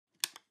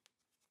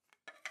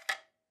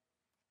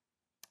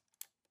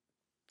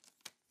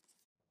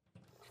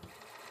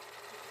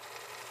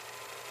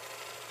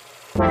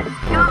Let's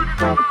go to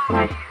the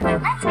movies.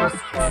 Let's go see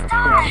the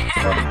stars.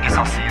 Guess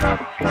I'll see you in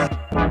the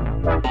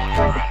movies.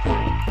 Alright.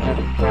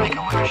 Make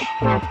a wish.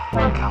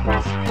 Count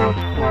to three.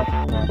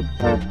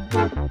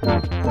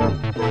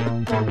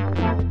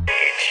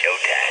 It's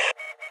showtime.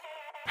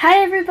 Hi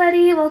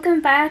everybody,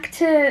 welcome back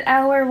to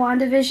our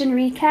WandaVision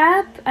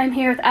recap. I'm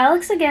here with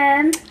Alex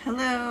again.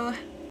 Hello.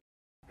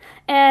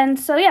 And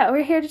so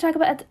we're here to talk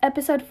about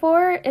episode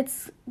 4.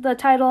 The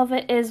title of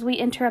it is We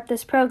Interrupt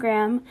This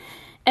Program.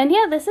 And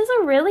this is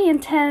a really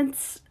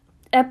intense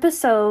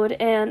episode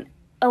and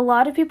a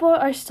lot of people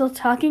are still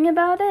talking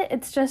about it.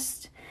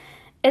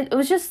 It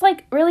was just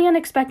like really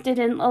unexpected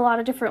in a lot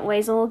of different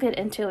ways, and we'll get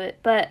into it.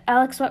 But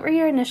Alex, what were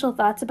your initial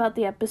thoughts about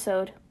the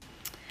episode?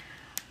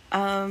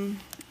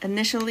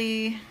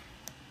 Initially,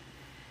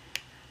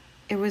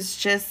 it was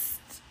just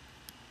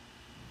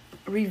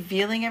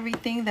revealing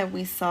everything that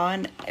we saw,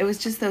 and it was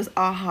just those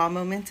aha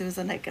moments. It was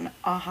like an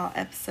aha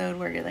episode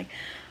where you're like,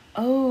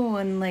 oh,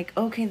 and like,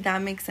 okay,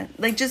 that makes sense.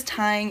 Like just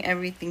tying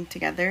everything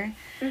together.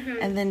 Mm-hmm.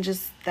 And then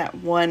just that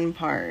one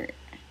part,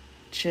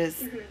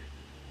 just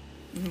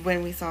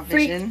when we saw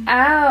Vision. Freaked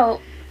out.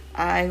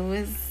 I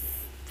was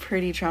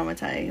pretty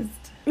traumatized.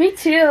 Me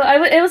too.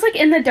 It was like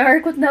in the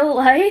dark with no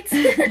lights,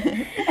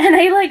 and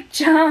I like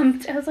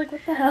jumped. I was like,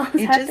 "What the hell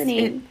is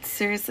happening?" It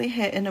seriously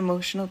hit an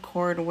emotional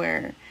chord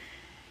where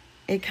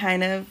it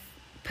kind of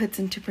puts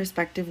into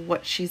perspective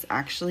what she's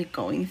actually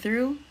going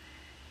through,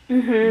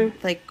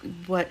 like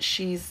what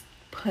she's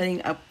putting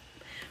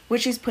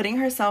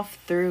herself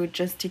through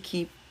just to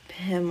keep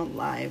him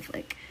alive.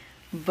 Like,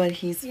 but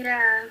he's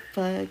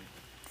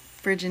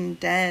friggin'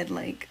 dead.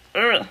 Like,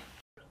 ugh.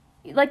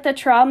 Like the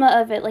trauma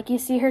of it, like you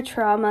see her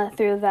trauma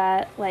through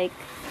that, like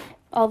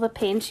all the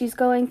pain she's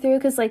going through,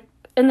 because like,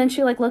 and then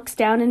she like looks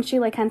down and she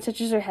like kind of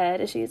touches her head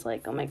and she's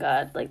like, oh my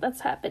god, like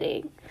that's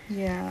happening.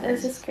 It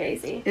was just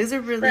crazy. It was a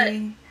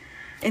really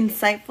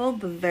insightful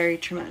but very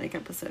traumatic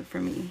episode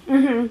for me.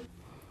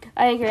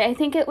 I agree. I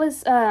think it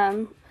was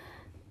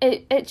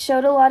it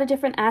showed a lot of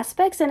different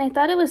aspects, and I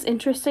thought it was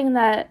interesting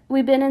that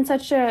we've been in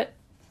such a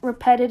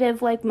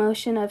repetitive like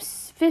motion of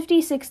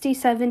 50s, 60s,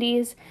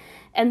 70s.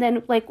 And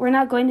then, like, we're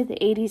not going to the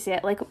 80s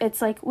yet. Like,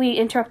 it's like we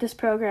interrupt this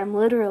program,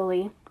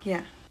 literally.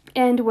 Yeah.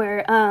 And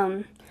we're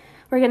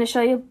going to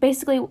show you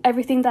basically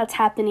everything that's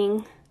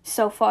happening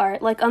so far,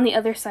 like, on the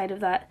other side of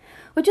that.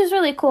 Which is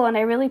really cool, and I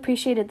really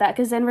appreciated that.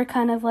 Because then we're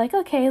kind of like,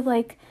 okay,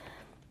 like,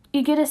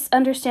 you get to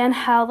understand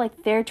how,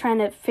 like, they're trying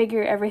to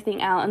figure everything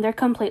out. And they're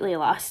completely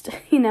lost,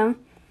 you know?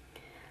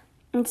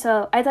 And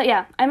so, I thought,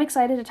 I'm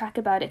excited to talk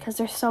about it. Because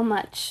there's so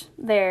much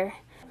there.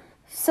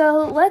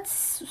 So let's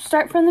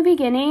start from the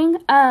beginning.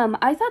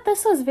 I thought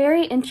this was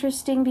very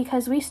interesting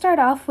because we start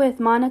off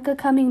with Monica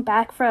coming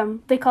back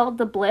from, they call it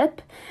the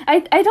blip. I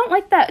don't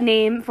like that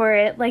name for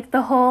it, like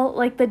the whole,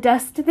 like the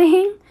dust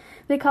thing.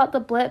 They call it the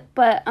blip,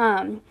 but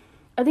I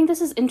think this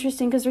is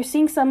interesting because we're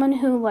seeing someone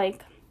who,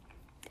 like,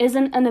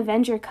 isn't an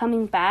Avenger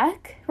coming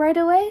back right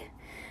away.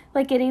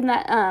 Like, getting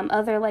that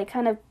other, like,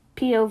 kind of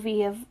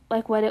POV of,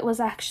 like, what it was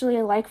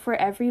actually like for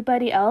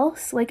everybody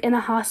else, like, in a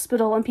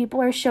hospital when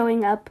people are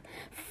showing up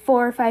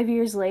 4 or 5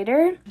 years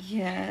later.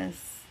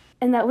 Yes.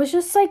 And that was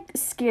just, like,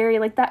 scary.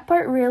 Like, that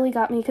part really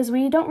got me, because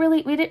we haven't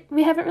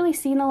really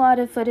seen a lot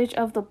of footage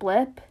of the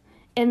blip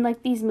in,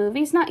 like, these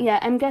movies. Not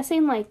yet. I'm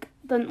guessing, like,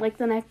 the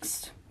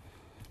next,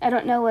 I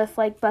don't know if,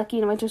 like, Bucky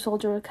and Winter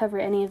Soldier would cover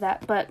any of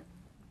that, but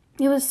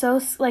it was so,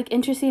 like,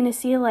 interesting to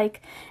see,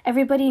 like,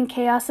 everybody in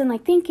chaos and,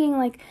 like, thinking,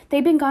 like,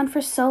 they've been gone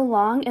for so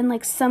long, and,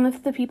 like, some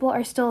of the people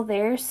are still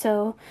there,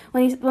 so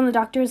when the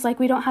doctor is like,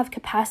 we don't have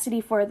capacity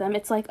for them,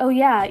 it's like, oh,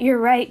 yeah, you're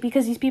right,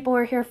 because these people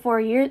were here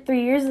 3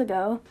 years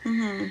ago.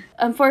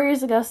 4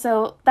 years ago,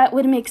 so that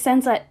would make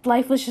sense that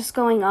life was just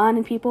going on,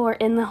 and people were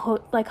in the,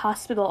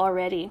 hospital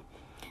already.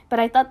 But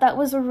I thought that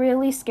was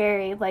really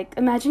scary. Like,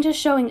 imagine just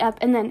showing up,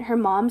 and then her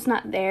mom's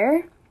not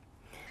there.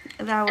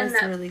 That was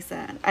really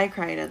sad. I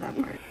cried at that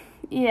part.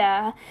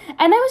 Yeah.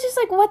 And I was just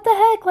like, what the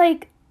heck?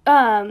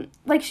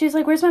 Like, she's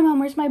like, where's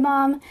my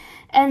mom?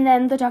 And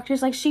then the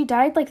doctor's like, she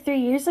died, like, 3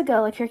 years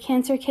ago. Like, her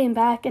cancer came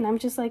back. And I'm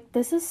just like,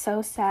 this is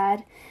so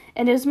sad.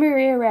 And it was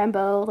Maria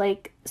Rambeau,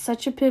 like,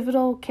 such a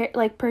pivotal,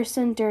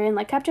 person during,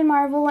 like, Captain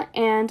Marvel.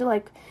 And,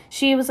 like,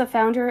 she was a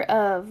founder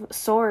of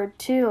S.W.O.R.D.,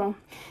 too.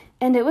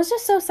 And it was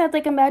just so sad.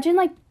 Like, imagine,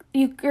 like,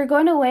 you're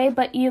going away,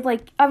 but you,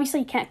 like, obviously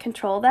you can't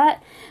control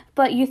that.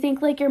 But you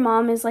think, like, your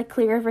mom is, like,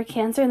 clear of her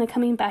cancer and then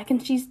coming back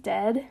and she's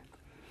dead.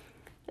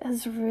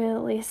 That's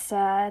really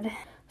sad.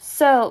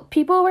 So,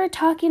 people were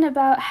talking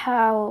about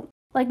how,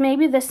 like,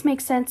 maybe this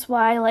makes sense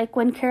why, like,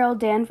 when Carol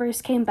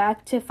Danvers came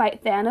back to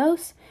fight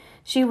Thanos,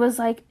 she was,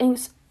 like,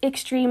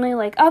 extremely,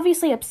 like,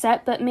 obviously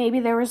upset, but maybe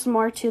there was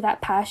more to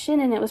that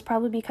passion, and it was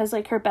probably because,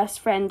 like, her best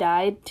friend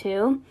died,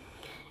 too.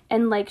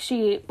 And, like,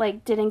 she,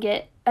 like, didn't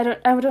get, I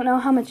don't know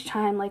how much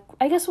time, like,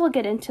 I guess we'll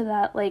get into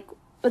that, like,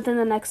 within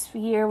the next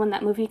year when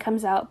that movie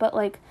comes out, but,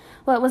 like,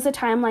 what was the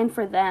timeline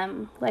for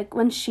them? Like,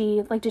 when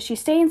she, like, did she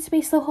stay in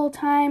space the whole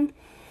time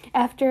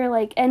after,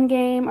 like,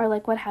 Endgame, or,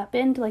 like, what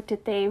happened? Like,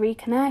 did they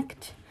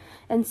reconnect?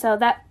 And so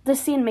this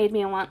scene made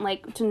me want,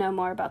 like, to know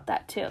more about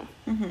that, too.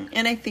 Mm-hmm.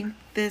 And I think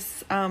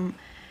this,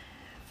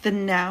 the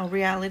now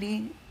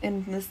reality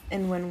in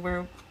when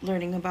we're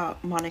learning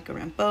about Monica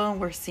Rambeau, and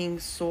we're seeing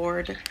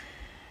Sword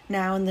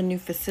now in the new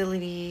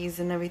facilities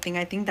and everything,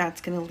 I think that's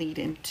going to lead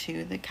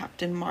into the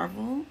Captain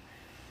Marvel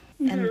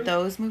and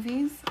those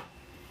movies,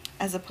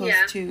 as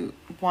opposed to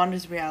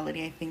Wanda's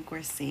reality. I think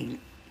we're seeing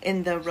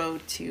in the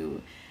road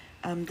to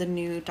the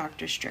new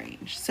Doctor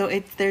Strange. So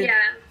they're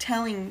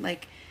telling,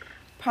 like,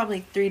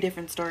 probably 3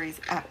 different stories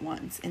at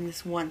once in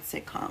this one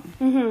sitcom.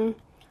 Mm-hmm.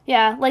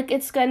 Yeah, like,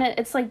 it's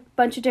like a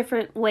bunch of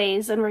different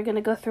ways, and we're gonna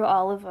go through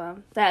all of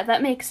them.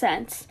 That makes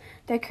sense.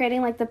 They're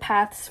creating, like, the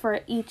paths for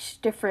each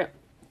different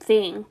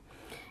thing.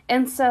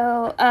 And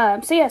so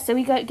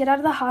we get out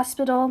of the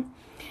hospital.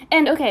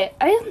 And, okay,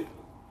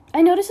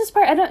 I noticed this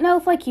part. I don't know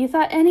if, like, you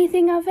thought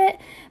anything of it,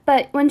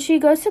 but when she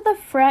goes to the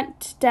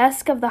front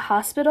desk of the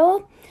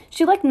hospital,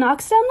 she, like,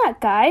 knocks down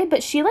that guy,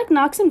 but she, like,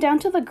 knocks him down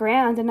to the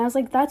ground, and I was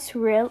like, that's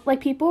real. Like,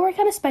 people were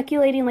kind of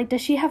speculating, like, does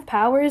she have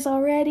powers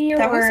already?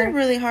 That was a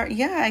really hard...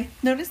 Yeah, I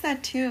noticed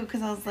that, too,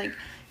 because I was like,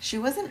 she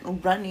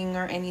wasn't running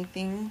or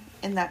anything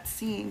in that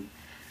scene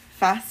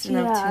fast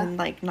enough to,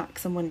 like, knock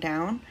someone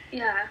down.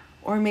 Yeah.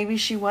 Or maybe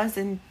she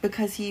wasn't,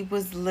 because he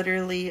was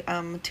literally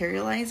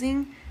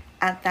materializing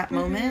at that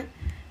moment.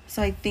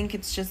 So I think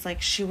it's just,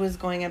 like, she was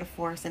going at a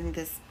force, and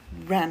this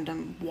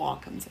random wall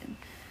comes in.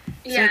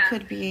 So it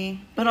could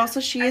be, but also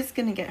she is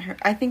going to get her,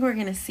 I think we're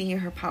going to see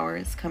her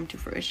powers come to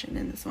fruition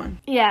in this one.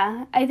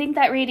 Yeah, I think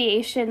that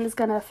radiation is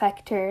going to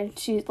affect her.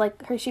 She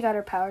got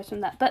her powers from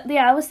that. But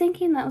yeah, I was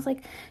thinking that, I was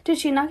like, did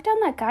she knock down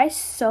that guy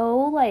so,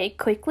 like,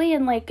 quickly?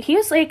 And, like, he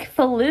was, like,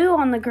 flew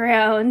on the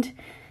ground.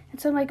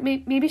 And so I'm like,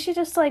 maybe she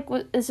just, like,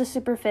 is just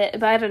super fit.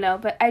 But I don't know.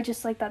 But I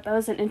just, like, thought that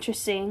was an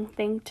interesting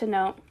thing to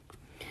note.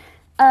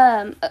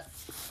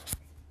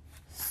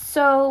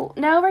 So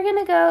now we're going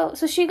to go...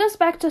 So she goes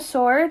back to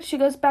Sword. She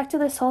goes back to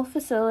this whole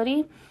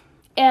facility.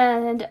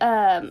 And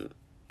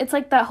it's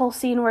like that whole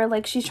scene where,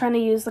 like, she's trying to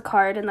use the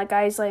card. And the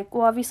guy's like,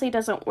 well, obviously it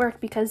doesn't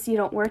work because you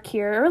don't work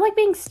here. Or, like,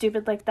 being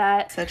stupid like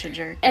that. Such a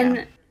jerk,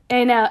 And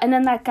I know. And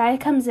then that guy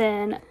comes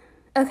in.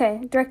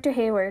 Okay, Director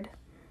Hayward.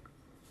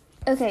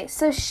 Okay,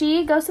 so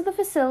she goes to the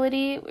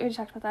facility. We already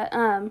talked about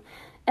that.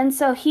 And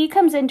so he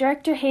comes in,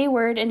 Director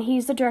Hayward, and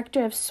he's the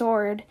director of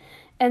Sword.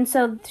 And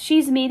so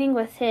she's meeting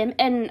with him,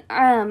 and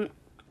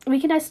we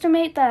can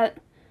estimate that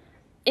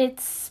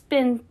it's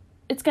going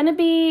to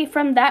be,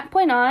 from that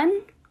point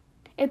on,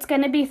 it's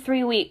going to be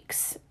 3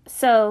 weeks.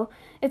 So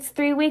it's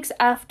 3 weeks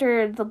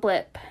after the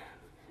blip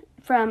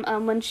from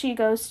when she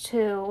goes to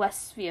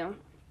Westview.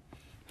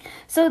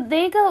 So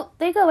they go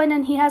in,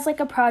 and he has, like,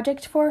 a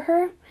project for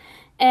her,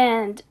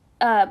 and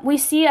we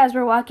see as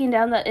we're walking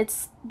down that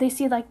they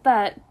see, like,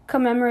 that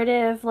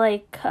commemorative,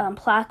 like,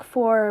 plaque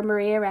for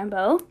Maria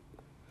Rambeau.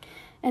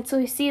 And so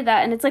we see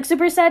that, and it's, like,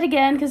 super sad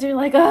again, because you're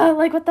like, oh,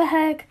 like, what the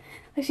heck?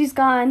 Like, she's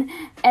gone.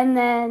 And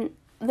then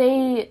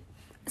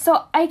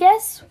so I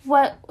guess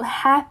what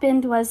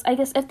happened was, I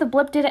guess if the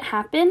blip didn't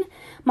happen,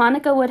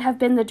 Monica would have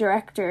been the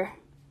director.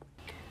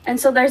 And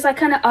so there's that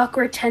kind of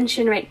awkward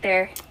tension right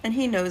there. And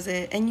he knows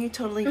it, and you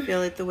totally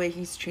feel it the way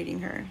he's treating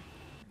her.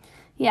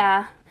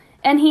 Yeah.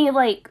 And he,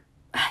 like,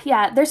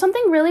 yeah, there's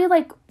something really,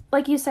 like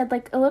you said,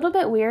 like, a little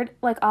bit weird,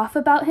 like, off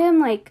about him,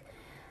 like,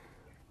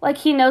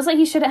 he knows, like,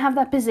 he shouldn't have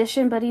that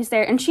position, but he's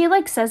there. And she,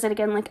 like, says it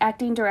again, like,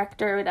 acting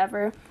director or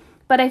whatever.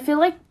 But I feel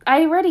like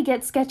I already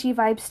get sketchy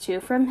vibes, too,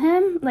 from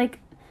him. Like,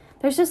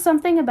 there's just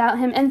something about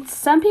him. And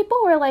some people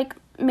were like,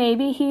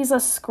 maybe he's a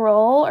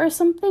Skrull or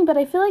something. But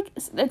I feel like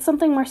it's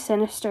something more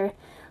sinister.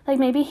 Like,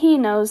 maybe he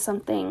knows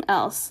something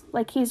else.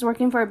 Like, he's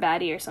working for a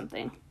baddie or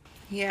something.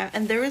 Yeah,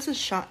 and there was a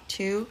shot,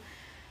 too,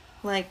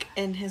 like,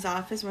 in his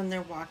office when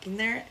they're walking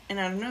there. And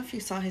I don't know if you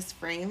saw his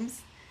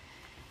frames.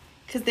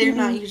 Because they're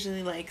not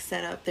usually, like,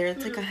 set up there.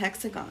 It's like a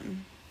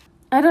hexagon.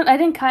 I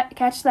didn't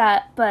catch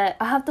that, but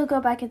I'll have to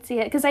go back and see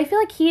it. Because I feel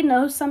like he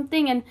knows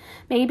something, and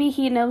maybe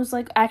he knows,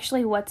 like,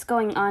 actually what's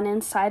going on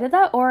inside of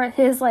that. Or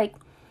his, like,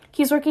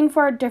 he's working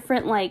for a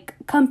different, like,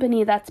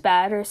 company that's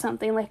bad or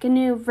something. Like, a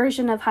new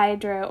version of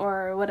Hydra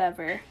or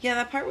whatever. Yeah,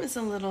 that part was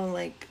a little,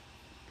 like,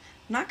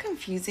 not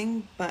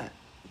confusing, but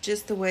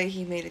just the way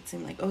he made it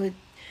seem like, oh,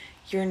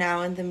 you're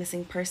now in the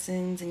missing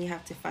persons, and you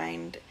have to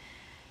find...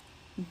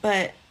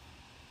 But...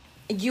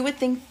 You would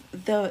think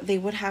they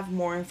would have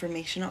more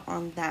information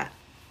on that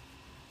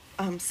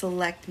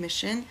select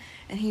mission,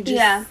 and he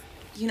just,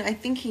 I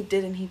think he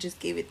did, and he just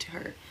gave it to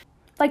her.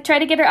 Like, try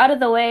to get her out of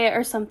the way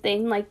or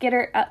something, like, get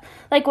her out.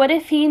 Like, what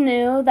if he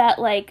knew that,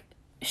 like,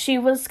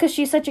 because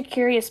she's such a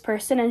curious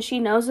person, and she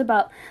knows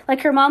about,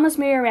 like, her mom was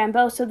Maria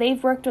Rambeau, so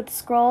they've worked with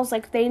Skrulls,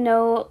 like, they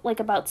know, like,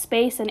 about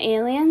space and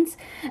aliens.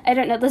 I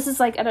don't know if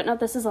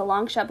this is a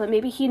long shot, but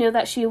maybe he knew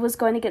that she was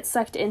going to get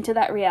sucked into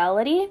that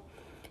reality.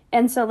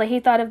 And so, like, he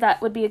thought if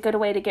that would be a good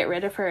way to get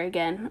rid of her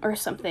again or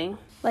something.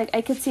 Like, I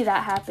could see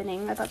that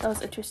happening. I thought that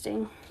was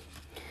interesting.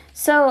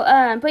 So,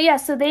 but yeah,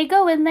 so they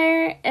go in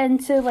there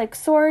into, like,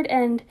 Sword,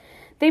 and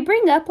they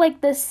bring up, like,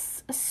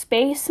 this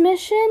space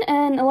mission,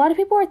 and a lot of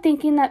people are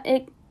thinking that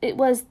it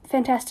was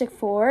Fantastic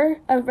Four,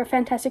 a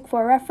Fantastic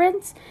Four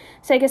reference.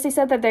 So I guess they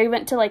said that they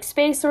went to, like,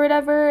 space or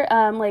whatever,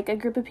 like, a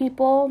group of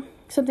people,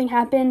 something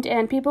happened,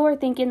 and people were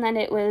thinking that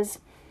it was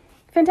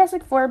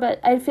Fantastic Four, but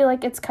I feel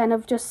like it's kind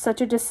of just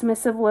such a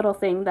dismissive little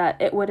thing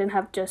that it wouldn't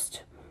have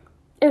just,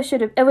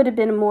 it would have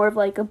been more of,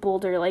 like, a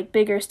bolder, like,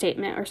 bigger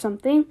statement or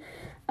something.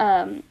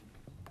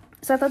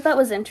 So I thought that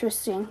was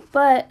interesting.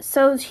 But,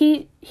 so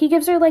he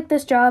gives her, like,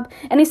 this job,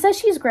 and he says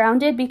she's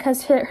grounded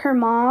because her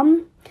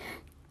mom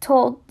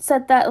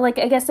said that, like,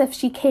 I guess if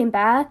she came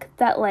back,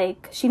 that,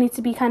 like, she needs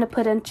to be kind of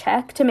put in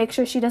check to make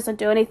sure she doesn't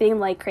do anything,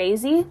 like,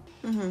 crazy.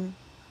 Mm-hmm.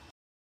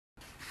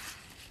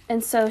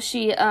 And so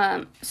she,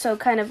 so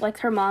kind of, like,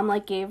 her mom,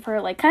 like, gave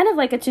her, like, kind of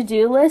like a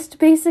to-do list,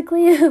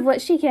 basically, of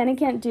what she can and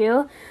can't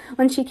do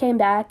when she came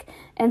back.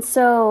 And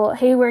so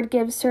Hayward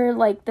gives her,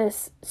 like,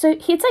 this, so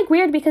it's, like,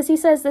 weird because he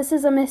says this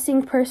is a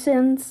missing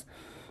persons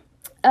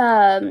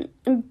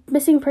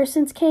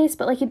case,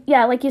 but, like,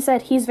 yeah, like you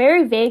said, he's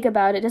very vague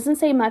about it, doesn't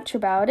say much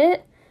about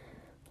it.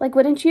 Like,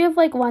 wouldn't you have,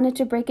 like, wanted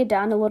to break it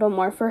down a little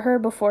more for her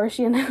before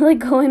she ended up, like,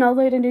 going all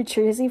the way to New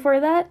Jersey for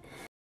that?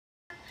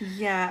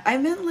 Yeah, I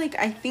meant, like,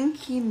 I think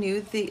he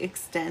knew the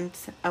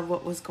extent of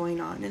what was going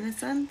on, in a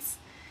sense.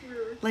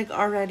 Like,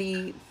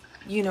 already,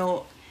 you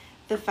know,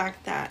 the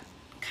fact that,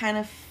 kind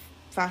of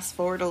fast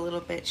forward a little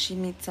bit, she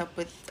meets up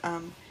with,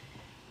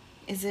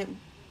 is it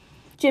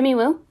Jimmy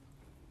Woo?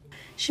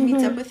 She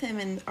meets up with him,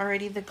 and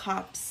already the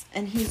cops,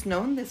 and he's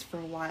known this for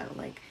a while,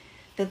 like,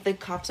 that the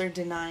cops are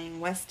denying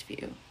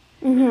Westview,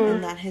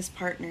 and that his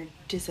partner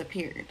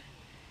disappeared.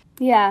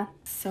 Yeah.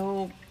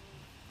 So,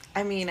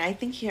 I mean, I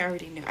think he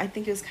already knew. I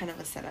think it was kind of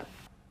a setup.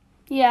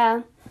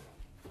 Yeah.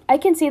 I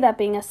can see that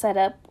being a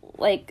setup.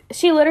 Like,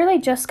 she literally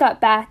just got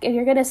back, and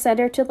you're gonna send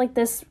her to, like,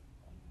 this,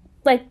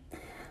 like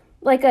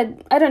a,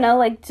 I don't know,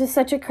 like, just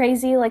such a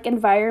crazy, like,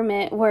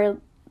 environment where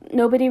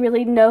nobody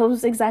really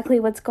knows exactly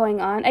what's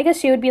going on. I guess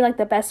she would be, like,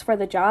 the best for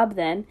the job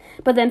then.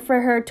 But then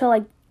for her to,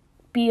 like,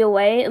 be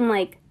away and,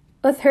 like,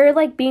 with her,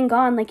 like, being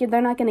gone, like,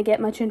 they're not gonna get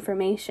much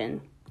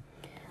information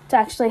to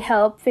actually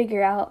help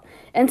figure out.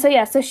 And so,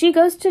 yeah, so she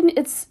goes to,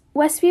 it's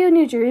Westview,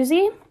 New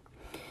Jersey.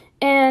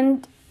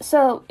 And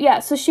so, yeah,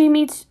 so she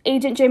meets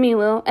Agent Jimmy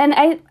Woo. And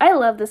I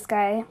love this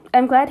guy.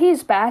 I'm glad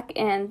he's back,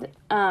 and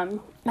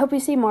hope we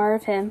see more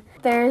of him.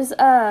 There's,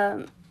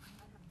 I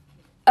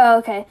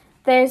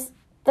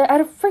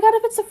forgot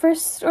if it's the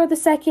first or the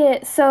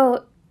second.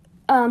 So,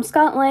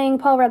 Scott Lang,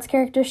 Paul Rudd's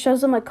character,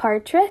 shows him a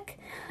card trick,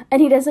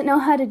 and he doesn't know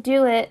how to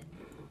do it.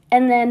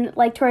 And then,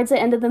 like, towards the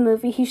end of the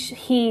movie,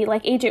 he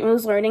like, Agent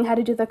Woo's learning how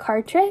to do the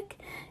card trick.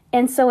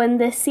 And so in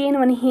this scene,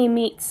 when he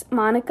meets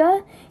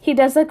Monica, he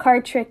does a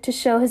card trick to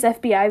show his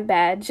FBI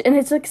badge. And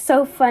it's, like,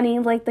 so funny,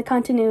 like, the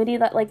continuity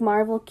that, like,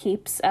 Marvel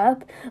keeps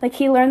up. Like,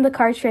 he learned the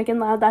card trick, and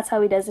now that's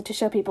how he does it, to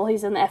show people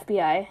he's in the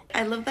FBI.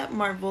 I love that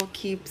Marvel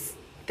keeps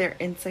their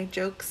inside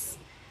jokes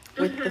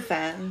with the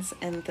fans,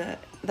 and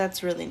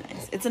that's really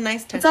nice. It's a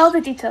nice touch. It's all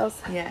the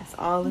details. Yes,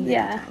 all the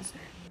details.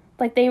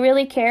 Like, they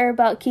really care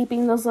about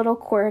keeping those little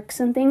quirks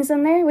and things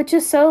in there, which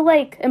is so,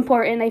 like,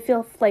 important, I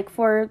feel, like,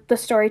 for the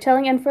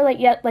storytelling and for, like,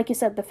 like you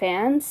said, the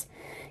fans.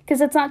 Because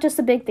it's not just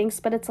the big things,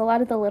 but it's a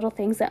lot of the little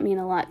things that mean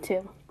a lot,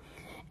 too.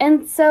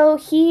 And so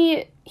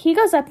he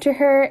goes up to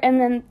her,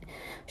 and then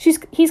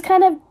he's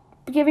kind of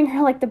giving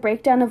her, like, the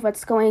breakdown of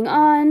what's going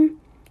on.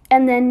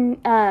 And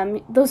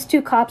then those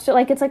two cops are,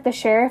 like, it's, like, the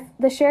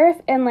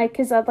sheriff and, like,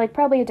 his, like,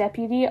 probably a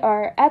deputy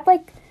are at,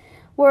 like,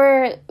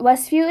 where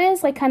Westview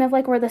is, like, kind of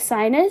like where the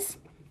sign is.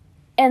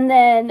 And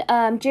then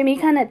Jimmy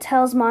kind of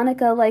tells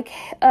Monica, like,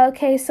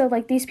 okay, so,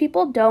 like, these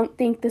people don't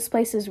think this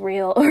place is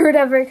real or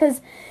whatever,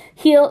 because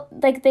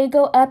they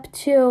go up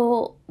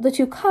to the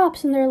two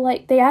cops, and they're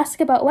like, they ask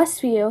about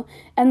Westview,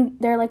 and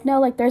they're like, no,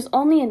 like, there's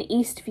only an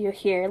Eastview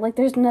here, like,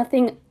 there's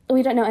nothing,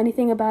 we don't know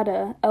anything about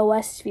a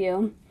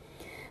Westview,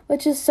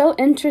 which is so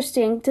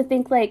interesting to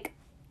think, like,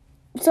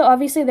 so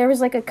obviously there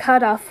was, like, a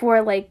cutoff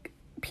where, like,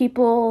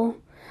 people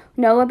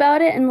know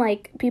about it, and,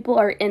 like, people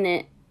are in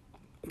it,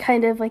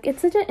 kind of, like,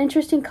 it's such an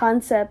interesting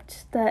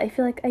concept that I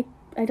feel like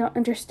I don't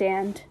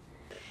understand.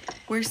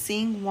 We're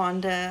seeing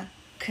Wanda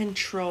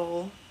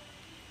control,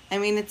 I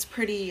mean, it's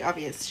pretty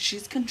obvious,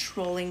 she's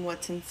controlling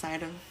what's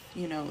inside of,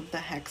 you know, the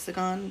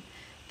hexagon,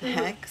 the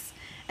hex,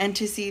 and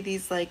to see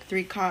these, like,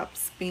 three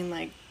cops being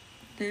like,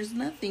 there's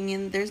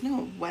nothing there's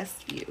no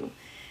Westview,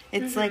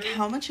 it's like,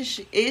 how much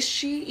is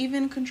she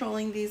even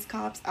controlling these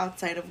cops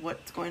outside of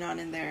what's going on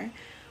in there?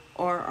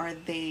 Or are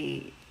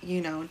they,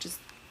 you know, just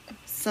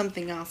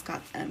something else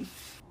got them?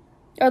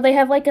 Or they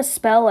have, like, a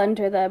spell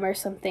under them or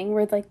something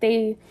where, like,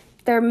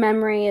 their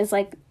memory is,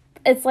 like,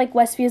 it's like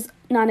Westview's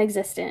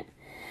non-existent.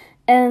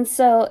 And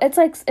so it's,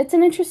 like, it's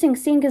an interesting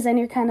scene because then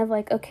you're kind of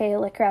like, okay,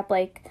 like, crap,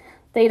 like,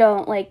 they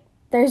don't, like,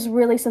 there's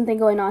really something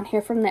going on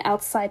here from the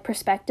outside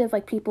perspective.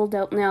 Like, people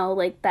don't know,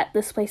 like, that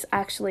this place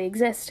actually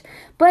exists.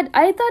 But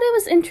I thought it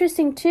was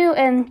interesting, too,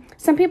 and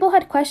some people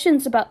had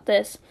questions about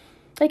this.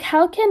 Like,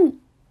 how can...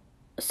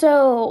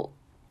 So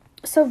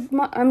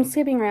I'm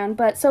skipping around,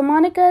 but so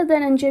Monica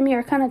then and Jimmy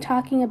are kind of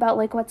talking about,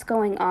 like, what's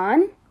going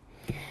on,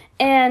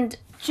 And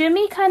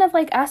Jimmy kind of,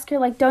 like, asked her,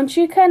 like, don't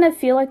you kind of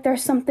feel like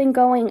there's something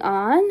going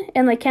on?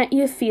 And, like, can't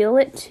you feel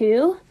it,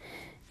 too?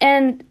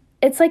 And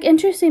it's, like,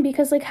 interesting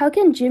because, like, how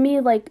can Jimmy,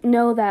 like,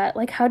 know that?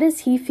 Like, how does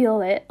he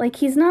feel it? Like,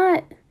 he's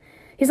not,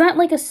 like, he's not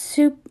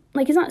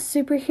a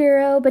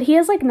superhero, but he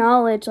has, like,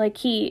 knowledge. Like,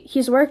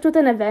 he's worked with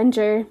an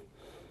Avenger.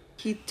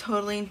 He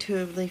totally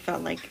intuitively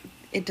felt like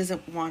it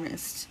doesn't want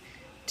us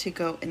to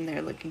go in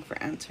there looking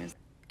for answers.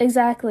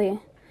 Exactly.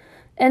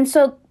 And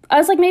so I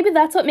was like, maybe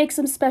that's what makes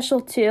him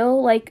special, too.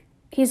 Like,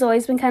 he's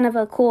always been kind of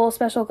a cool,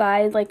 special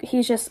guy. Like,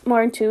 he's just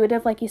more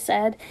intuitive, like you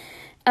said.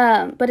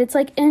 But it's,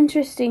 like,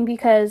 interesting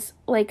because,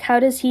 like, how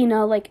does he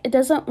know? Like, it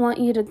doesn't want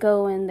you to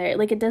go in there.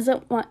 Like, it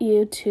doesn't want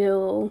you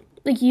to,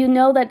 like, you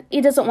know that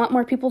it doesn't want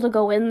more people to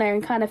go in there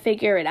and kind of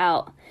figure it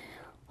out.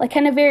 Like,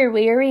 kind of very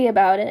weary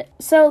about it.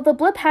 So, the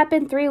blip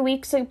happened 3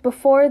 weeks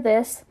before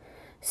this.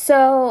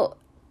 So,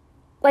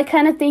 like,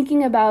 kind of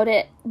thinking about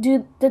it,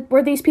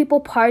 were these people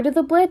part of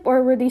the blip,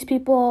 or were these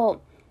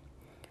people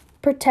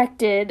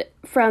protected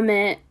from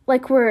it?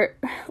 Like, when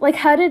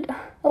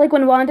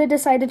Wanda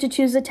decided to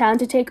choose a town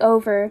to take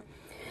over,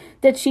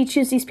 did she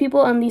choose these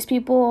people, and these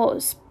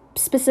people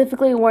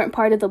specifically weren't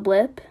part of the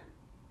blip?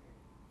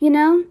 You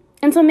know?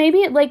 And so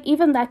maybe, like,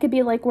 even that could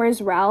be, like,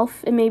 where's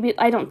Ralph? And maybe,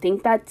 I don't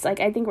think that's, like,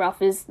 I think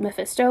Ralph is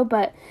Mephisto,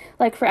 but,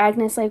 like, for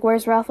Agnes, like,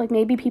 where's Ralph? Like,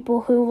 maybe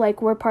people who,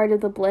 like, were part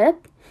of the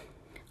blip,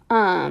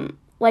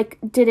 like,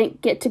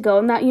 didn't get to go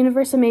in that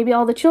universe, and maybe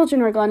all the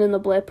children were gone in the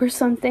blip or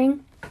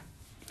something.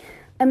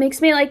 It makes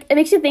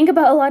you think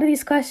about a lot of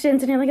these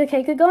questions, and you're like, okay,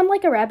 I could go on,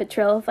 like, a rabbit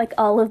trail of, like,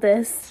 all of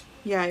this.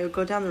 Yeah, you'll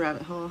go down the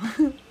rabbit hole.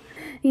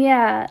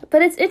 Yeah,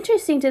 but it's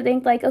interesting to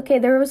think, like, okay,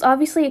 there was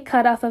obviously a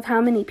cutoff of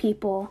how many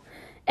people,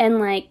 and,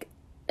 like,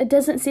 it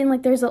doesn't seem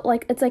like there's,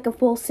 it's, like, a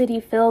full city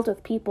filled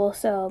with people,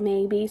 so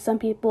maybe some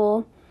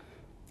people,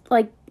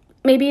 like,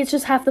 maybe it's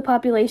just half the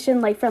population,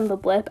 like, from the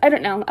blip. I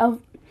don't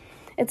know.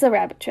 It's a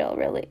rabbit trail,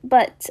 really.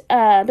 But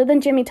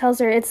then Jimmy tells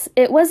her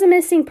it was a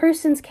missing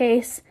persons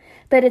case,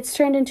 but it's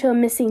turned into a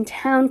missing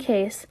town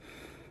case.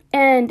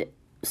 And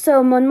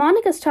so when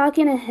Monica's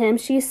talking to him,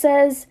 she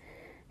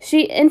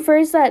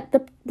infers that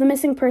the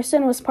missing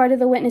person was part of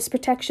the witness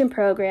protection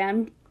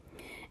program.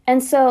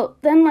 And so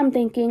then I'm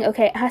thinking,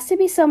 okay, it has to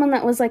be someone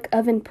that was, like,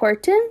 of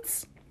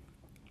importance.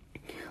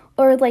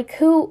 Or, like,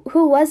 who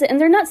was it?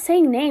 And they're not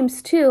saying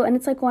names, too. And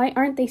it's like, why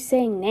aren't they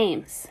saying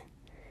names?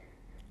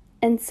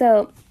 And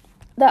so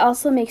that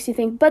also makes you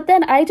think. But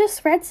then I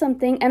just read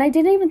something, and I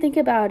didn't even think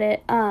about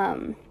it,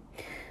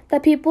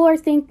 that people are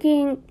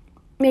thinking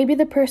maybe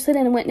the person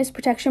in witness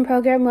protection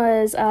program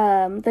was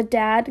the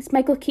dad. It's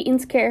Michael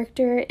Keaton's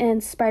character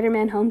in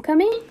Spider-Man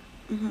Homecoming.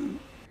 Mm-hmm.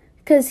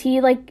 Because he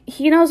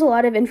knows a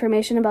lot of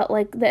information about,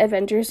 like, the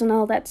Avengers and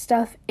all that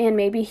stuff, and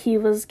maybe he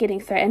was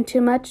getting threatened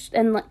too much,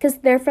 and, because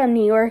they're from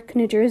New York,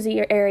 New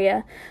Jersey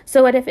area,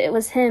 so what if it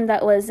was him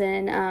that was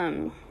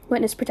in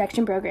witness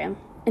protection program,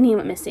 and he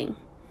went missing?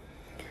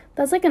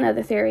 That's, like,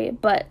 another theory,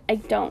 but I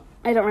don't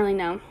really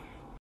know.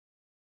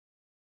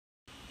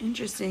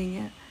 Interesting,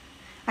 yeah.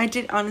 I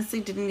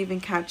didn't even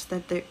catch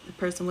that the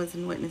person was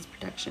in witness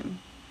protection.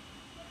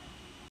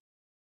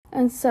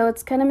 And so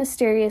it's kind of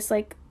mysterious,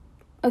 like,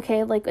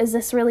 okay, like, is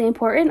this really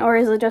important, or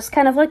is it just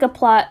kind of like a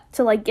plot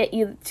to, like, get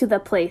you to the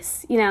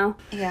place, you know?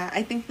 Yeah,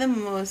 I think the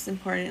most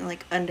important,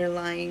 like,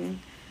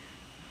 underlying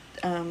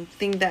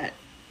thing that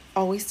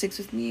always sticks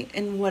with me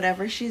in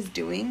whatever she's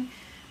doing,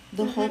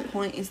 the whole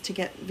point is to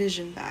get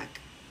Vision back,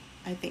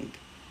 I think.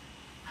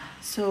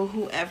 So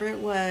whoever it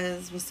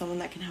was someone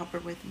that can help her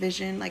with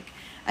Vision. Like,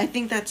 I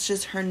think that's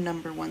just her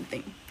number one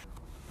thing.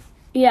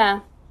 Yeah.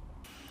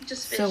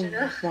 Just Vision.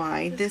 So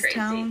why this crazy.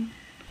 town?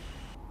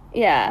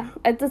 Yeah,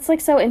 it's,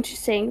 like, so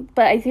interesting,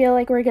 but I feel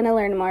like we're gonna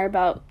learn more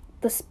about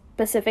the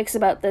specifics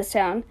about this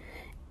town.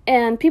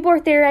 And people are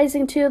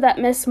theorizing, too, that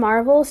Miss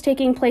Marvel is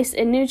taking place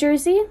in New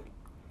Jersey.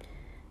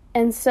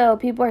 And so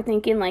people are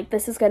thinking, like,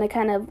 this is gonna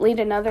kind of lead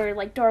another,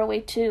 like,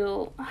 doorway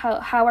to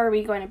how are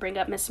we going to bring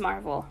up Miss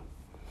Marvel?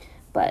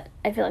 But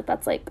I feel like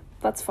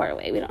that's far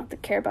away. We don't have to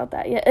care about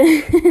that yet.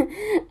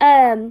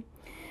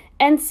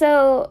 And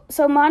so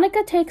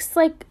Monica takes,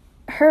 like,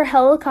 her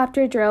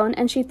helicopter drone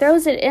and she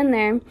throws it in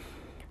there.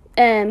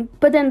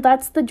 But then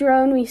that's the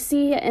drone we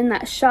see in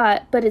that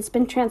shot, but it's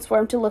been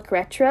transformed to look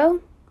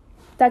retro.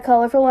 That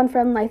colorful one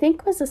from, I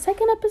think, was the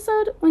second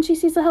episode when she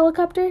sees the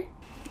helicopter?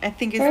 I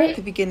think it's right? at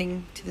the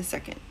beginning to the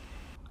second.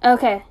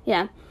 Okay,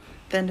 yeah.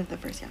 The end of the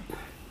first, yeah.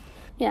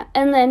 Yeah,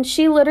 and then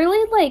she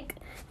literally, like,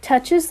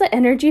 touches the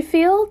energy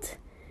field,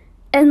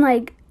 and,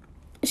 like,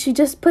 she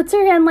just puts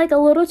her hand, like, a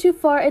little too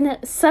far, and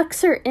it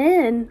sucks her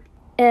in.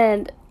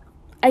 And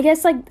I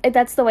guess, like,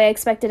 that's the way I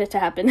expected it to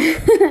happen.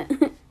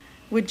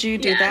 Would you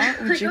do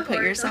that? Would you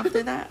put yourself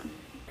through that?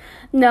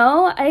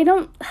 No, I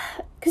don't,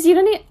 because you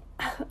don't need,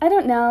 I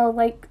don't know,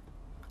 like,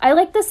 I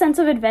like the sense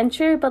of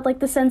adventure, but, like,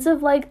 the sense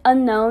of, like,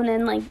 unknown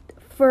and, like,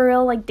 for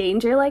real, like,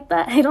 danger like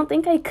that, I don't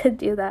think I could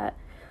do that.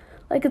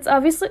 Like, it's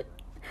obviously,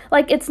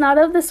 like, it's not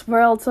of this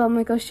world, so I'm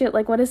like, oh shit,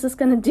 like, what is this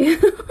gonna do?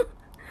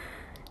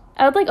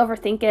 I would, like,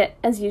 overthink it,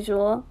 as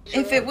usual.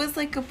 If it was,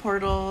 like, a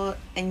portal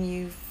and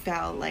you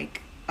fell,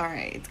 like, all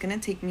right, it's gonna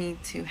take me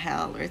to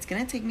hell, or it's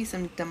gonna take me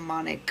some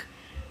demonic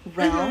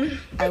realm,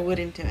 I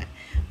wouldn't do it.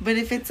 But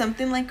if it's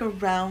something like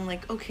around,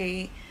 like,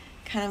 okay,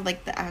 kind of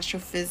like the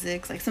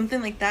astrophysics, like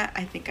something like that,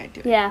 I think I'd do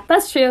it. Yeah,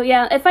 that's true.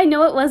 Yeah, if I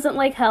know it wasn't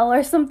like hell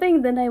or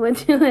something, then I would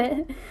do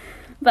it.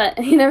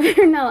 But you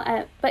never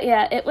know. But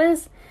yeah, it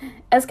was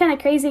kind of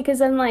crazy because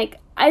then, like,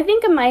 I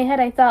think in my head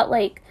I thought,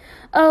 like,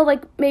 oh,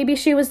 like, maybe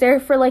she was there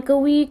for, like, a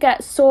week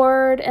at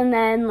Sword and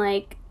then,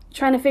 like,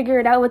 trying to figure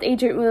it out with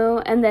Agent Wu,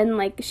 and then,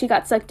 like, she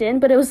got sucked in.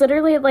 But it was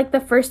literally, like, the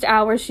first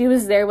hour she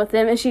was there with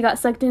him, and she got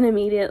sucked in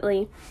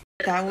immediately.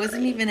 That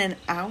wasn't even an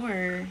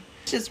hour.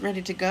 Just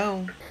ready to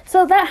go.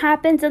 So that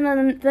happens, and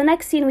then the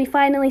next scene, we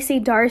finally see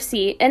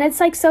Darcy. And it's,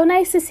 like, so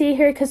nice to see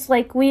her because,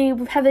 like, we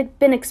haven't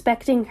been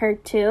expecting her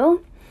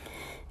to.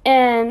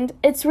 And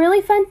it's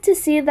really fun to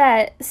see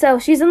that. So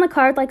she's in the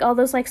car with, like, all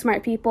those, like,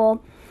 smart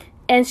people.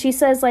 And she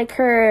says, like,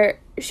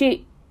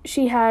 she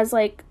has,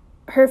 like,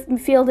 her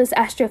field is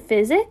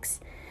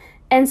astrophysics.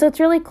 And so it's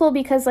really cool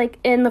because, like,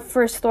 in the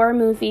first Thor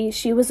movie,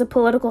 she was a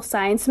political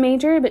science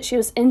major, but she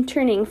was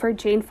interning for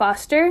Jane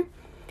Foster,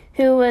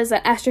 who was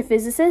an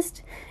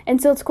astrophysicist.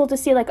 And so it's cool to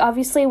see, like,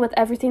 obviously with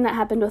everything that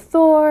happened with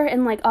Thor,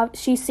 and, like,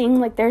 she's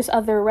seeing, like, there's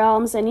other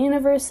realms and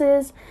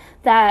universes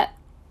that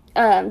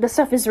the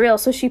stuff is real,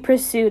 so she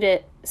pursued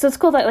it. So it's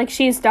cool that, like,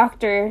 she's a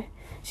doctor,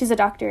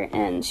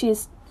 and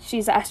she's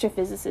an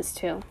astrophysicist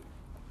too,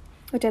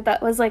 which I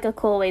thought was, like, a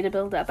cool way to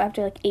build up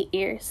after, like, 8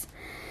 years.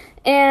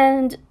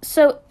 And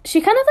so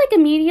she kind of, like,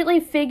 immediately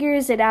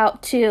figures it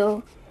out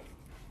too.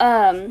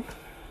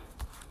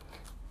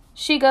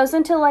 She goes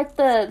into, like,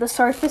 the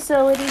SWORD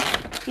facility.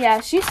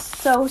 Yeah, she's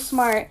so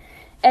smart.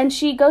 And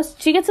she gets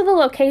to the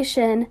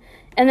location,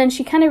 and then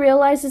she kind of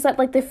realizes that,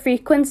 like, the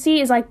frequency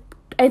is, like,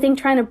 I think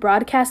trying to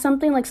broadcast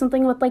something with,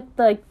 like,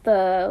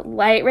 the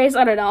light rays.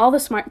 I don't know, all the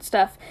smart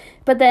stuff.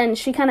 But then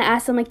she kind of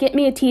asks them, like, get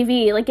me a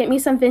TV. Like, get me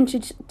some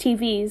vintage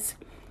TVs.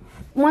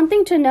 One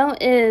thing to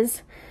note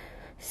is,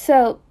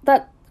 so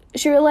that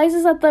she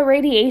realizes that the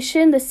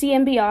radiation, the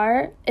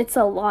CMBR, it's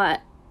a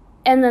lot.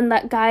 And then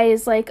that guy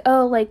is like,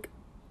 oh, like,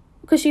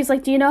 because she's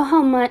like, do you know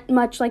how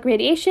much like,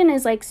 radiation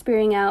is, like,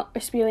 spewing out?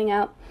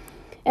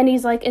 And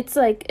he's like,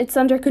 it's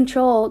under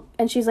control.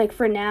 And she's like,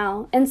 for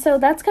now. And so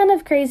that's kind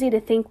of crazy to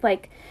think,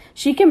 like,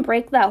 she can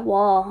break that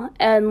wall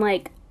and,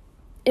 like,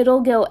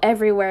 it'll go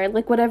everywhere.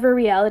 Like, whatever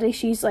reality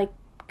she's, like,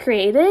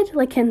 created,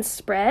 like, can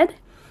spread.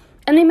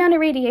 And the amount of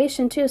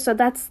radiation, too. So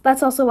that's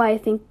also why I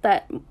think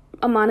that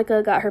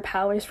Monica got her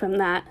powers from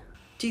that.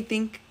 Do you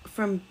think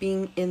from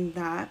being in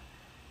that,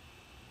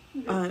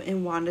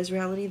 in Wanda's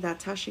reality,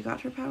 that's how she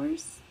got her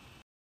powers?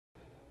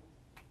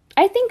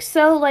 I think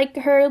so. Like,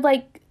 her,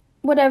 like,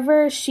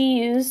 whatever she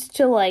used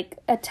to, like,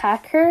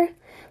 attack her,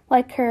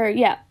 like her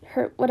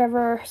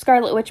whatever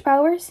Scarlet Witch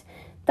powers,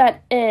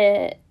 that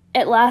it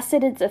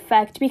lasted its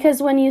effect.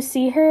 Because when you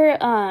see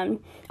her on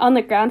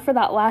the ground for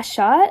that last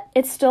shot,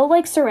 it's still,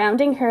 like,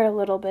 surrounding her a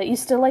little bit. You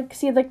still, like,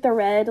 see, like, the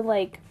red,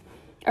 like,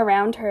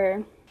 around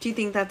her. Do you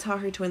think that's how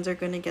her twins are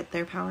going to get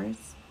their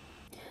powers?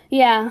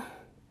 Yeah,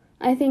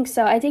 I think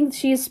so. I think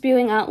she's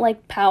spewing out,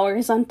 like,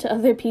 powers onto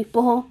other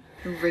people.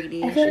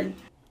 Radiation?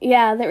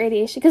 Yeah, the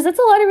radiation. Because it's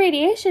a lot of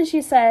radiation,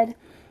 she said.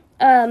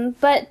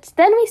 But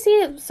then we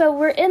see, so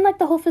we're in, like,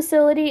 the whole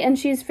facility, and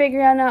she's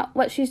figuring out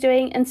what she's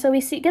doing. And so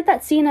we get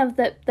that scene of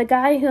the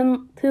guy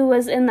who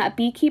was in that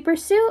beekeeper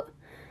suit.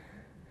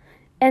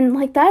 And,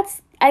 like,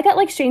 I got,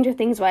 like, Stranger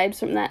Things vibes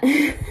from that.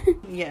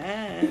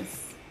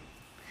 Yes.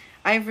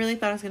 I really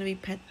thought it was going to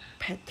be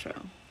Petro.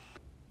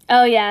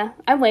 Oh, yeah.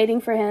 I'm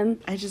waiting for him.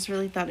 I just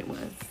really thought it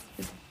was.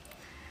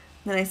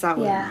 Then I saw it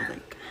and I was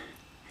like,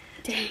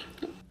 dang.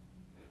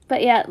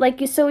 But yeah,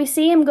 like, so we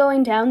see him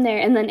going down there,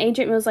 and then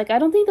Agent was like, I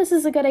don't think this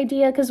is a good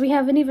idea, because we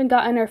haven't even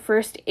gotten our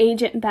first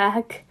agent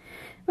back.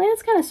 Like,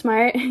 that's kind of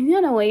smart. You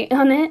gotta wait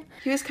on it.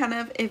 He was kind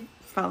of, it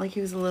felt like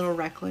he was a little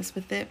reckless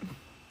with it.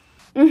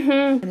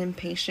 Mm-hmm. And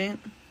impatient.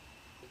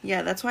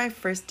 Yeah, that's why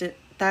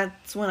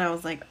that's when I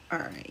was like,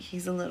 alright,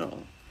 he's a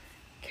little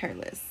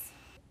careless.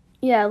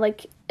 Yeah,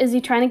 like, is he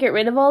trying to get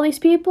rid of all these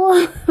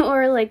people?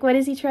 Or, like, what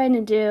is he trying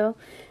to do?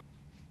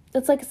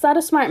 It's like, it's not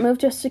a smart move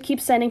just to keep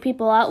sending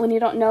people out when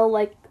you don't know,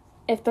 like,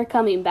 if they're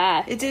coming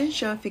back. It didn't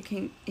show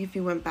if he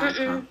went back,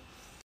 huh?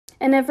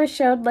 It never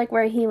showed, like,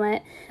 where he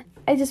went.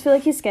 I just feel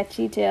like he's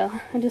sketchy, too.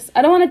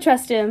 I don't want to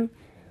trust him.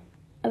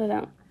 I don't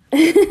know.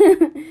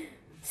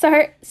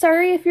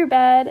 Sorry if you're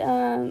bad.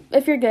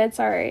 If you're good,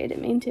 sorry, I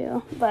didn't mean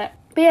to. But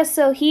yeah,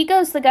 so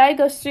the guy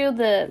goes through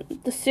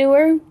the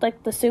sewer,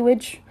 like, the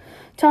sewage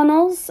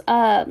tunnels,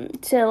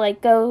 to,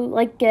 like, go,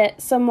 like, get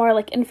some more,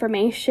 like,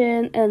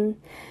 information,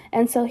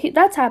 and so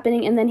that's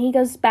happening, and then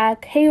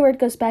Hayward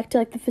goes back to,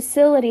 like, the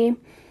facility,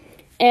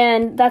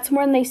 and that's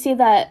when they see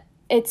that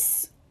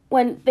that's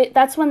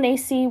when they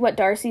see what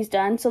Darcy's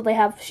done. So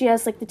she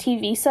has, like, the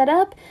TV set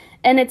up,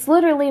 and it's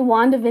literally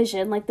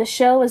WandaVision, like, the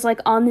show is, like,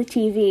 on the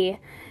TV,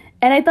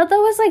 and I thought that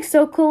was, like,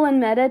 so cool and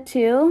meta,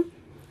 too.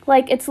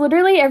 Like, it's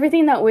literally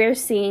everything that we're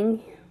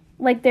seeing.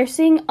 Like, they're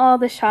seeing all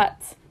the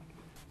shots.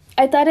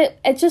 I thought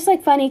it's just,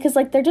 like, funny, because,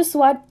 like, they're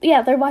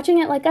watching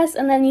it like us,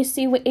 and then you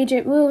see what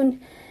Agent Wu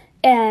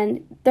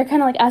And they're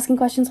kind of, like, asking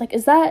questions, like,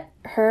 is that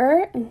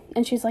her?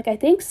 And she's like, I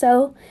think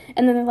so.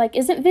 And then they're like,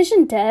 isn't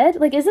Vision dead?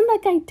 Like, isn't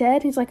that guy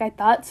dead? He's like, I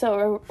thought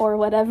so, or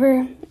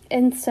whatever.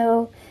 And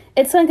so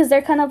it's fun because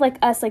they're kind of like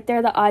us, like,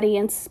 they're the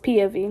audience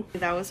POV.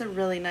 That was a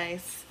really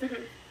nice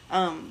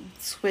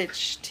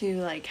switch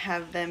to, like,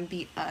 have them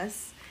be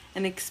us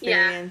and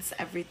experience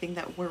everything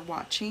that we're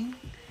watching.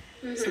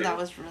 So that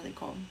was really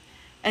cool.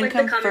 And Like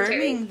the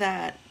confirming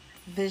that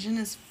Vision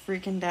is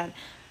freaking dead.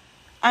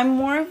 I'm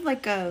more of,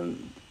 like, a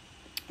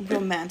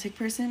romantic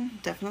person,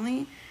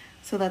 definitely.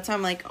 So that's why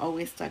I'm, like,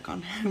 always stuck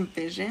on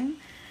Vision.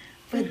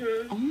 But,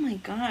 oh my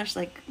gosh,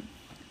 like,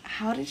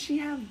 how did she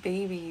have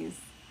babies?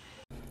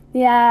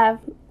 Yeah,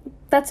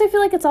 that's, I feel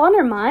like it's all in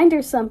her mind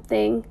or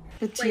something.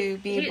 But to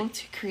be able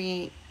to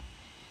create,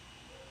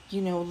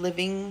 you know,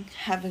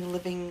 having a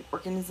living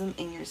organism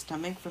in your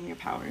stomach from your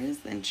powers,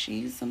 then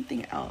she's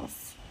something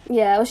else.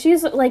 Yeah, well,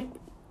 she's, like,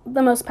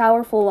 the most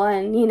powerful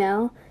one, you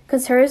know?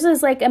 Because hers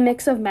is, like, a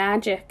mix of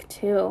magic,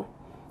 too.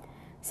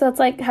 So it's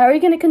like, how are you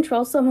going to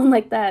control someone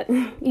like that?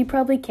 You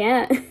probably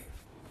can't.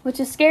 Which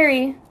is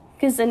scary,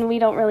 because then we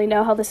don't really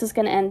know how this is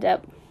going to end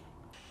up.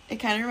 It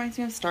kind of reminds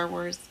me of Star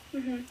Wars.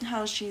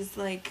 How she's,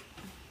 like,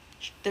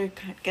 they're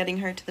getting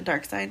her to the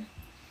dark side.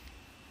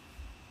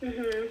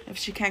 If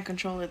she can't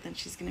control it, then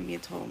she's going to be a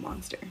total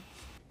monster.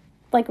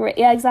 Like, Rey,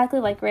 yeah, exactly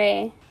like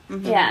Rey.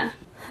 Yeah.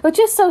 Which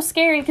is so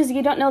scary, because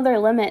you don't know their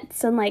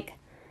limits, and, like,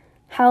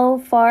 how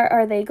far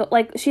are they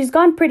like, she's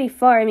gone pretty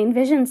far. I mean,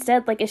 Vision's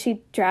dead. Like, is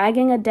she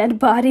dragging a dead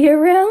body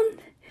around?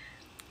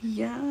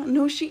 Yeah,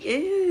 no, she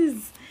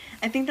is.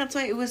 I think that's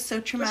why it was so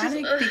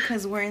traumatic,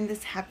 because we're in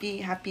this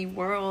happy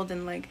world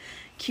and, like,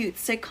 cute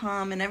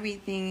sitcom and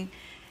everything,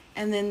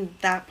 and then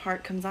that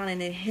part comes on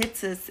and it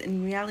hits us.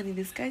 In reality,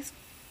 this guy's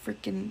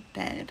freaking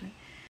dead.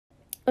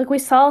 Like, we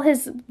saw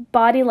his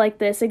body like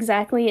this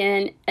exactly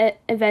in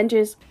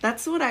Avengers.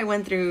 That's what I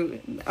went through.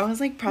 I was,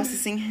 like,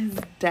 processing his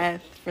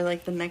death for,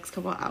 like, the next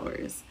couple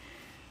hours.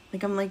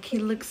 Like, I'm like, he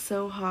looks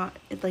so hot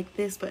like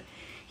this, but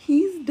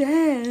he's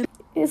dead.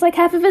 It's like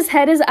half of his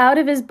head is out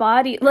of his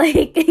body.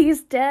 Like,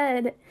 he's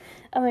dead.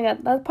 Oh my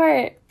god, that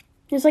part,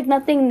 there's, like,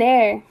 nothing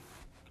there.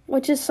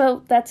 Which is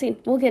so, that scene,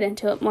 we'll get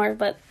into it more,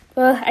 but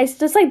I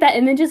just, like, that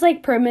image is,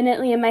 like,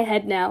 permanently in my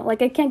head now.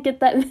 Like, I can't get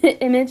that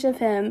image of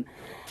him.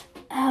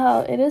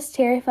 Oh, it is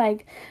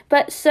terrifying.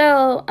 But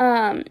so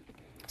then,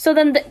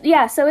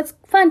 so it's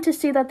fun to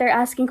see that they're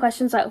asking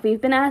questions that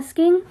we've been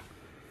asking.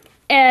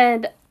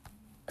 And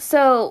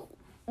so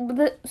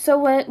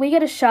when we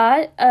get a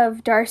shot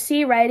of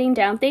Darcy writing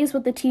down things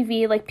with the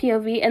TV, like,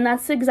 POV, and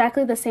that's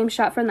exactly the same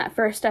shot from that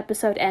first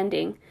episode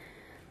ending.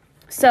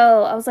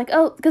 So I was like,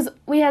 oh, because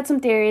we had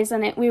some theories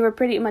and we were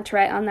pretty much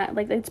right on that.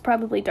 Like, it's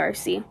probably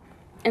Darcy.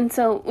 And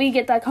so we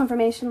get that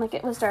confirmation, like,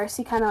 it was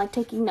Darcy kind of, like,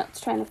 taking notes,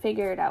 trying to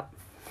figure it out.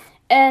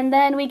 And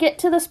then we get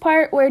to this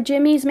part where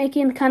Jimmy's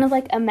making kind of,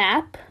 like, a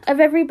map of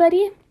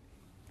everybody.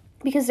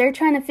 Because they're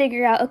trying to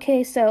figure out,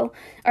 okay, so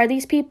are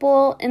these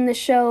people in the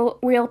show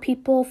real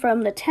people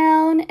from the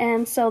town?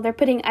 And so they're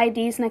putting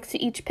IDs next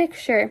to each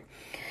picture.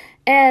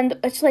 And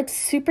it's, like,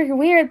 super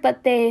weird,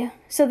 but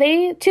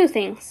two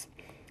things.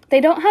 They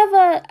don't have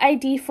a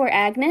ID for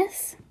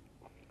Agnes,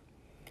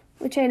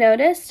 which I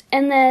noticed.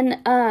 And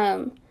then,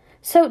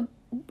 so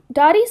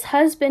Dottie's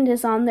husband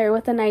is on there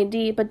with an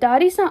ID, but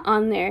Dottie's not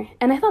on there.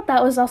 And I thought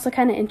that was also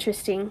kind of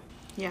interesting.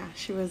 Yeah,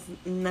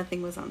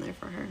 nothing was on there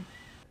for her.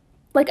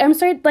 Like, I'm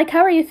sorry, like,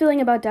 how are you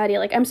feeling about Dottie?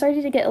 Like, I'm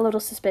starting to get a little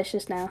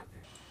suspicious now.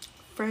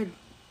 Fred,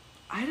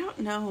 I don't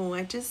know.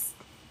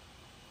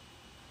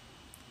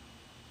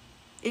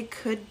 It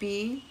could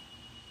be,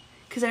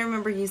 because I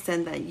remember you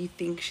said that you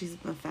think she's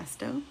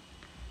Mephisto.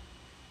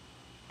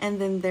 And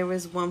then there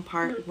was one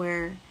part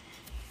where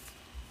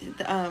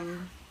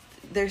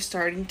they're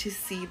starting to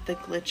see the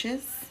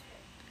glitches.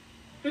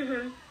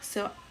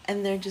 So,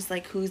 and they're just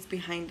like, who's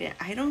behind it?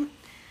 I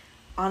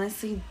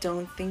honestly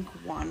don't think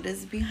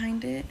Wanda's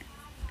behind it.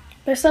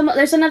 There's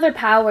another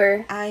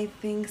power. I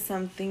think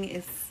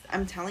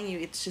I'm telling you,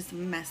 it's just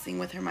messing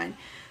with her mind.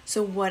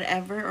 So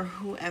whatever or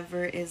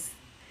whoever is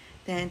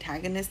the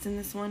antagonist in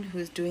this one,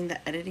 who's doing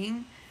the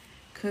editing,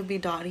 could be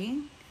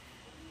Dottie.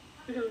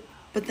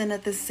 But then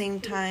at the same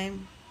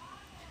time,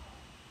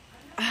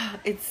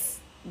 it's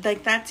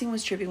like, that scene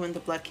was trippy when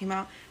the blood came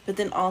out, but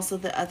then also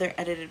the other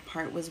edited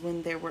part was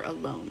when they were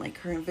alone, like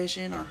her and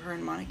Vision or her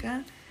and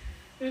Monica.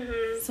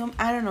 So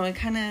I don't know, it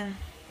kind of,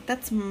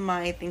 that's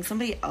my thing.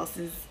 Somebody else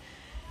is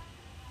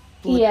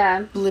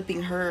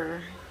blipping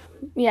her.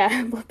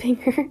 Yeah,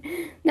 blipping her.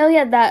 No,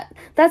 yeah,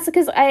 that's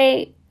because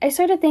I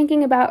started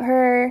thinking about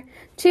her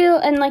too,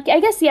 and, like, I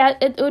guess, yeah,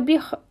 it would be,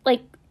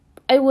 like,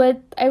 I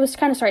was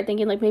kind of start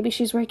thinking, like, maybe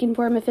she's working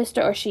for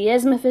Mephisto, or she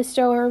is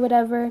Mephisto, or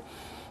whatever.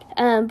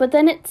 But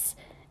then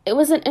it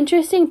was an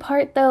interesting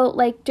part, though,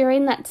 like,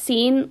 during that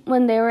scene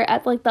when they were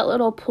at, like, that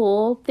little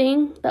pool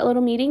thing, that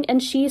little meeting,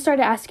 and she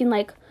started asking,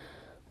 like,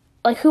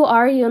 who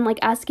are you, and, like,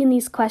 asking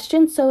these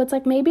questions. So it's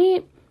like,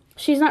 maybe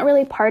she's not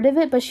really part of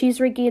it, but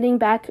she's regaining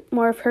back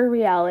more of her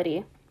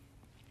reality,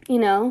 you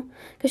know,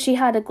 because she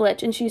had a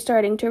glitch and she's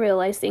starting to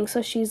realize things.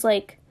 So she's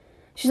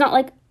not,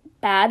 like,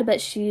 bad,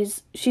 but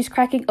she's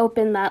cracking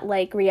open that,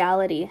 like,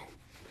 reality.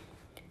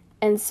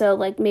 And so,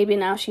 like, maybe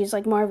now she's,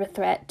 like, more of a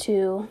threat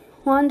to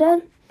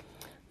Wanda.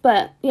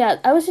 But, yeah,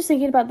 I was just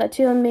thinking about that,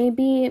 too. And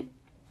maybe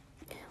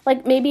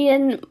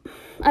in,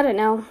 I don't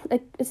know,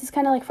 like, this is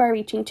kind of, like,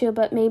 far-reaching, too.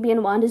 But maybe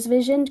in Wanda's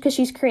vision, because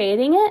she's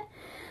creating it,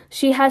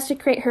 she has to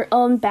create her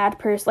own bad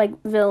person,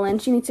 like, villain.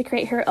 She needs to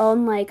create her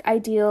own, like,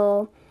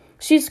 ideal.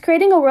 She's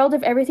creating a world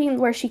of everything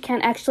where she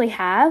can't actually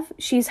have.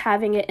 She's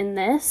having it in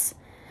this.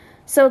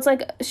 So it's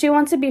like she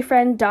wants to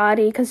befriend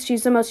Dottie because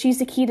she's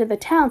the key to the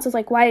town. So it's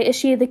like, why is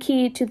she the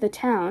key to the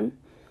town?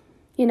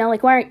 You know,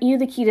 like, why aren't you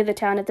the key to the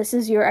town if this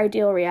is your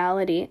ideal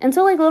reality? And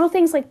so, like, little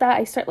things like that,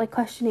 I start, like,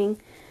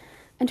 questioning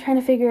and trying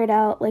to figure it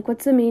out. Like,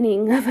 what's the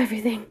meaning of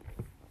everything?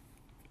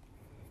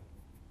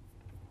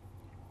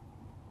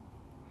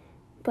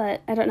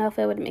 But I don't know if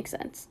it would make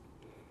sense.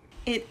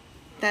 I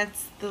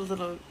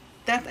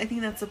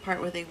think that's the part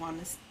where they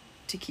want us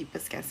to keep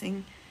us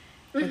guessing.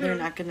 Where they're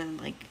not gonna,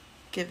 like,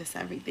 give us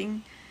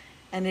everything.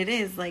 And it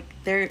is, like,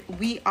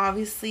 we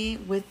obviously,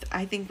 with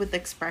the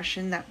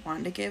expression that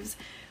Wanda gives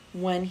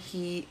when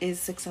he is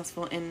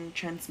successful in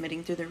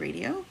transmitting through the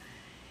radio.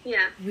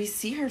 Yeah. We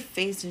see her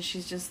face and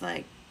she's just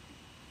like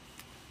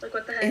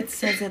what the heck? It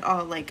says it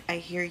all, like, I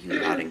hear you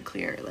loud and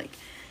clear, like.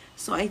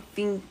 So I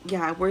think,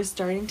 yeah, we're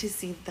starting to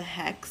see the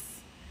hex.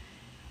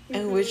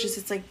 And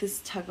it's like this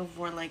tug of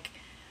war, like,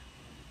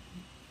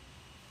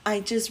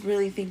 I just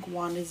really think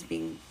Wanda's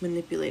being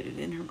manipulated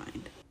in her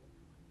mind.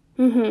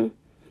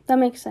 That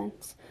makes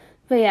sense.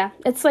 But yeah,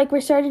 it's like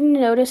we're starting to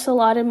notice a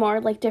lot of more,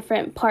 like,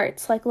 different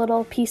parts, like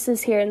little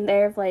pieces here and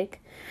there of,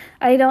 like,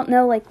 I don't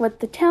know, like, what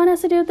the town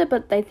has to do with it,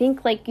 but I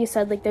think, like you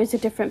said, like, there's a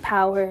different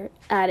power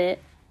at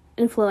it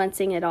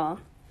influencing it all.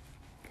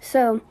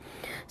 So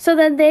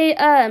then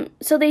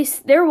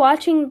they're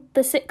watching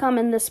the sitcom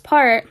in this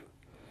part,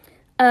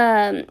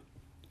 and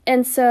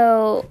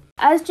so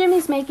as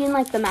Jimmy's making,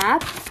 like, the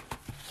map,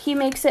 he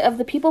makes it of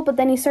the people, but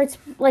then he starts,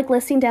 like,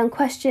 listing down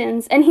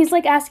questions, and he's,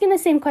 like, asking the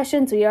same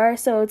questions we are.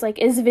 So it's like,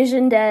 is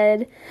Vision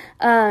dead?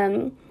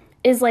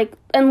 Is, like,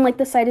 and, like,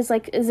 the site is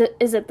like, is it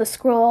the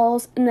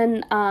Skrulls? And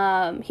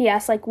then he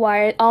asks, like,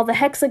 why all the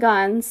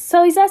hexagons?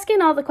 So he's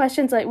asking all the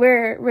questions, like,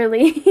 we're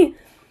really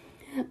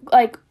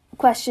like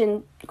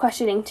questioning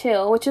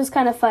too, which is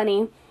kind of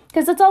funny.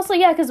 Because it's also,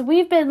 because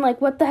we've been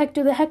like, what the heck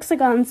do the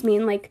hexagons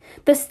mean? Like,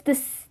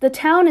 the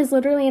town is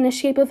literally in the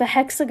shape of a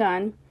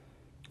hexagon.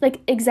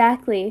 Like,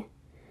 exactly.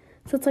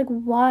 So it's like,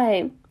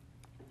 why?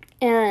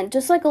 And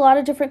just, like, a lot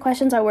of different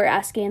questions that we're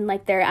asking,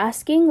 like, they're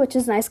asking, which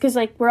is nice, because,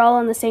 like, we're all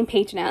on the same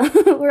page now.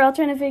 We're all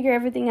trying to figure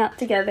everything out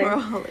together. We're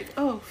all like,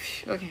 oh,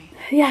 okay.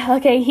 Yeah,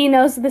 okay, he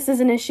knows this is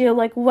an issue.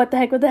 Like, what the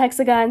heck with the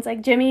hexagons?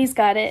 Like, Jimmy's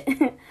got it.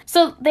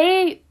 So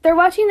they're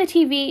watching the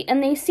TV,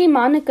 and they see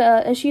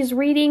Monica, and she's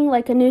reading,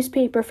 like, a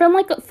newspaper from,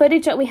 like,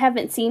 footage that we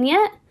haven't seen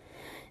yet.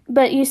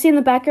 But you see in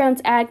the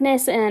background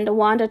Agnes and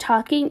Wanda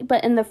talking,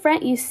 but in the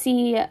front you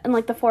see, in,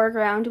 like, the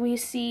foreground, we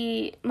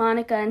see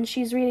Monica, and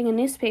she's reading a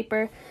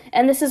newspaper.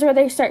 And this is where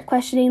they start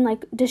questioning,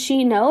 like, does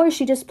she know, or is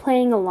she just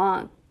playing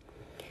along?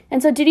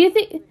 And so do you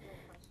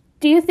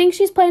think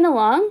she's playing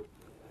along?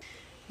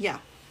 Yeah.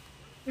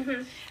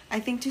 I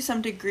think to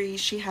some degree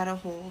she had a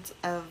hold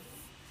of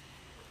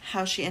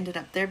how she ended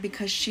up there,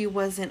 because she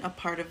wasn't a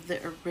part of the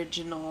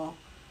original,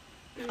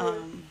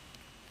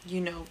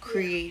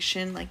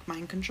 creation, like,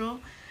 mind control.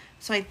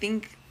 So I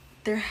think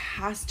there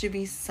has to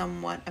be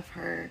somewhat of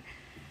her,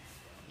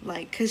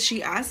 like, because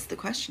she asked the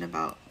question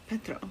about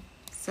Pietro.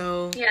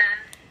 So Yeah.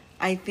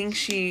 I think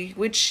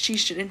which she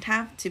shouldn't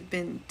have to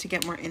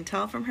get more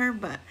intel from her,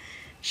 but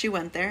she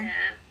went there.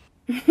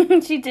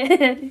 Yeah. She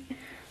did.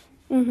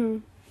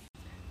 So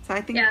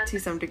I think to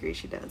some degree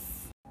she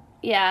does.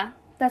 Yeah,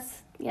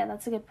 that's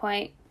a good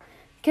point.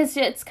 Because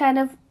it's kind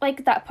of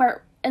like that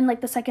part in,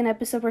 like, the second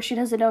episode where she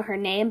doesn't know her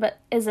name, but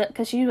is it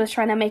because she was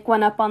trying to make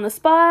one up on the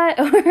spot?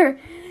 Or,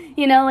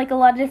 like, a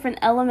lot of different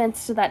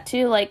elements to that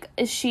too. Like,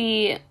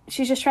 she's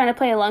just trying to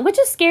play along, which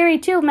is scary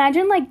too.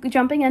 Imagine, like,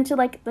 jumping into,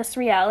 like, this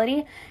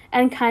reality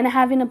and kind of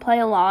having to play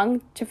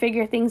along to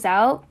figure things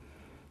out.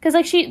 Because,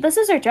 like, this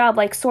is her job,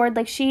 like,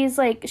 SWORD,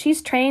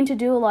 she's trained to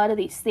do a lot of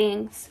these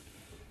things.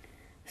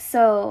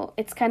 So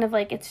it's kind of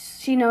like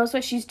she knows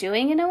what she's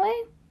doing in a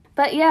way.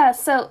 But yeah,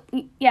 so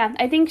yeah,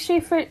 I think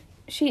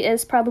she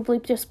is probably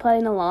just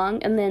playing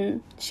along, and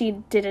then she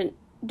didn't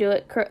do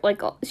it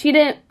she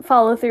didn't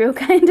follow through,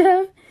 kind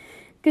of,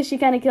 because she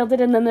kind of killed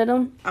it in the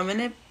middle. I'm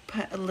gonna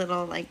put a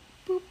little, like,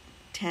 boop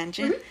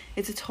tangent.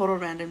 It's a total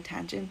random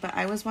tangent, but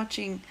I was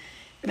watching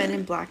Men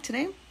in Black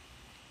today,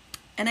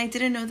 and I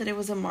didn't know that it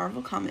was a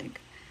Marvel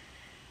comic.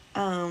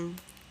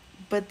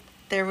 But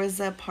there was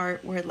a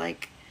part where,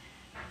 like,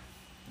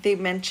 they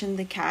mentioned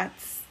the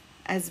cats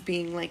as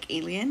being, like,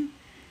 alien.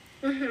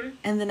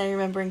 And then I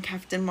remember in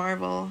Captain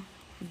Marvel,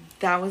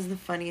 that was the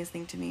funniest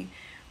thing to me,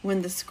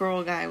 when the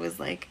Skrull guy was,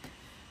 like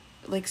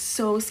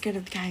so scared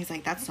of the guy. He's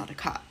like, that's not a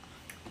cop.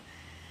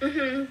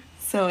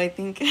 So I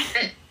think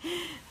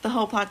the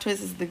whole plot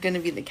twist is they're gonna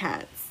be the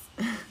cats.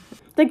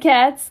 The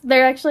cats,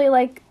 they're actually,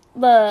 like,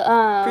 the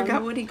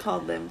forgot what he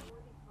called them.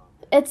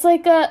 It's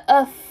like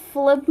a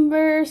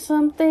flimmer or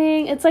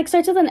something. It's like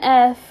starts with an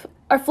F.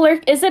 Or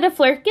flirt. Is it a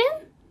flirkin?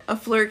 A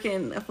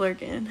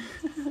flirkin.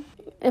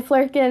 A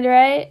flirkin,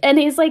 right? And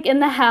he's like in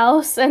the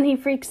house and he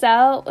freaks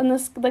out and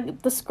this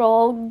like the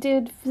scroll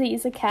dude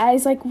sees a cat.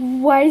 He's like,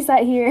 why is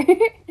that here?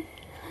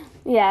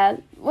 Yeah,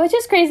 which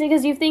is crazy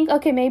because you think,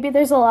 okay, maybe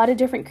there's a lot of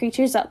different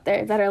creatures out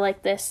there that are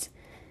like this.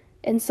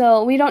 And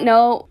so we don't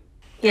know.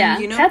 Yeah,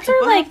 and, cats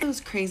people are like have those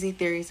crazy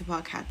theories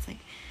about cats, like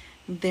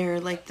they're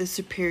like the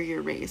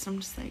superior race. I'm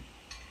just like,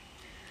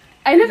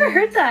 I never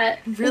heard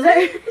that.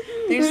 really?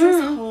 There's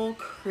this whole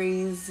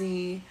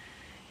crazy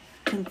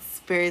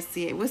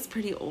conspiracy. It was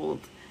pretty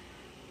old,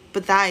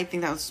 but I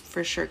think that was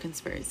for sure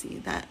conspiracy,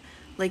 that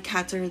like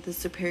cats are the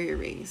superior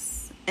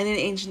race, and in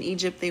ancient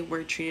Egypt they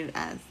were treated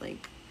as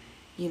like,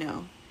 you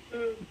know,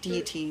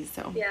 deities.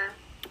 So Yeah.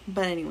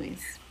 But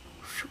anyways.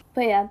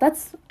 But yeah,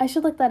 I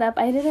should look that up.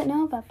 I didn't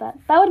know about that.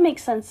 That would make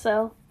sense,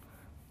 so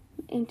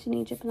ancient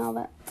Egypt and all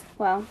that.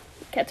 Wow,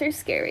 cats are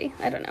scary.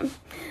 I don't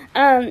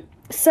know.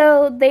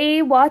 So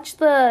they watch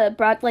the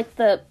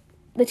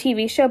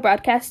TV show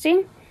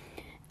Broadcasting,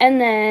 and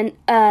then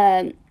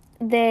so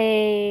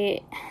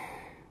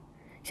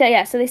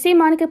they see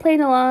Monica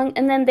playing along,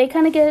 and then they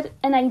kind of get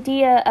an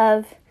idea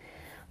of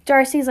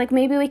Darcy's like,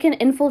 maybe we can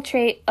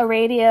infiltrate a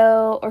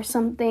radio or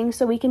something,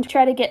 so we can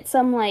try to get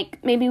some, like,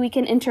 maybe we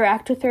can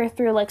interact with her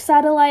through, like,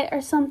 satellite or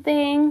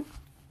something.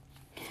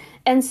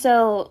 And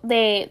so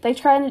they're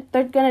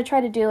gonna try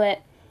to do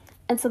it.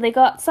 And so they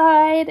go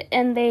outside,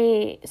 and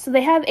they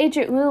have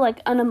Agent Wu,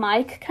 like, on a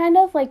mic, kind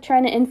of, like,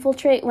 trying to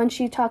infiltrate when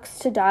she talks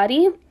to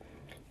Dottie.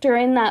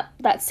 During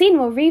that scene,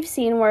 Reeve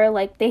scene, where,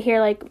 like, they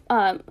hear, like,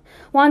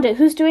 Wanda,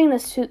 who's doing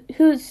this to you?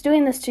 Who's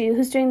doing this to you?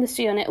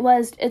 And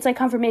it's like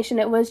confirmation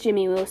it was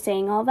Jimmy Woo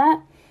saying all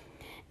that.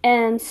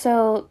 And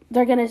so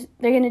they're gonna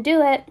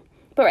do it.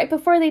 But right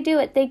before they do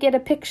it, they get a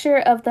picture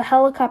of the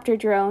helicopter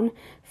drone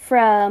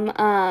from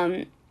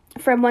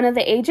one of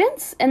the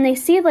agents, and they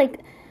see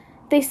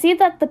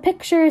that the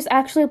picture is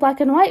actually black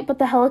and white, but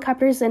the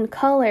helicopter's in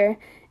color.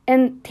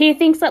 And he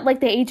thinks that,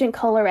 like, the agent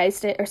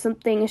colorized it or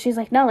something. And she's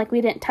like, no, like,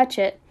 we didn't touch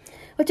it.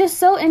 Which is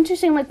so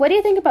interesting. Like, what do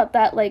you think about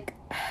that? Like,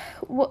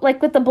 like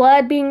with the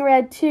blood being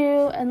red,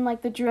 too, and,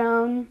 like, the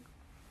drone.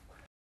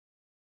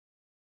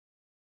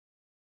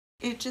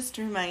 It just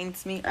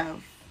reminds me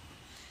of,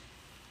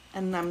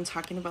 and I'm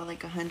talking about,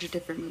 like, 100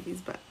 different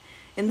movies, but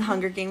in the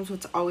Hunger Games,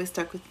 what's always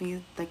stuck with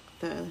me, like,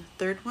 the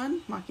third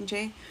one,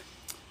 Mockingjay,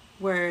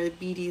 where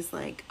Beetie's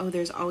like, oh,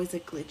 there's always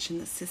a glitch in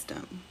the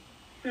system.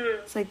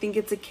 So I think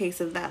it's a case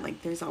of that,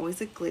 like, there's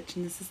always a glitch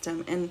in the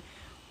system, and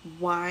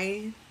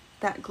why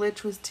that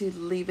glitch was to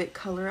leave it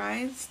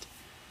colorized,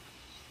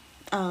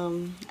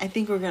 I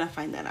think we're gonna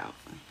find that out.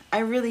 I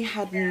really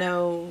had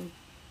that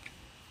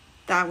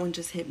one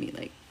just hit me,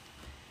 like,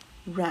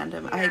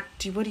 random. What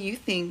do you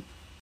think?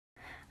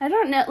 I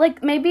don't know,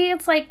 like, maybe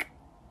it's, like,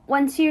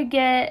 once you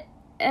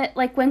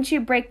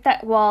break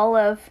that wall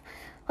of,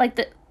 like,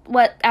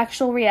 what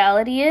actual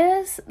reality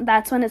is,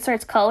 that's when it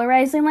starts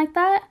colorizing like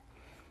that.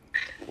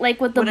 Like,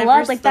 with the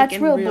blood, like, that's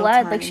real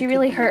blood. Like, she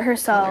really hurt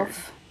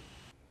herself.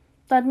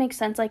 That makes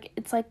sense. Like,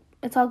 it's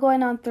all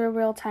going on through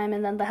real time,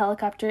 and then the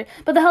helicopter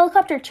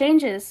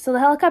changes. So the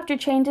helicopter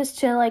changes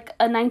to, like,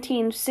 a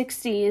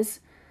 1960s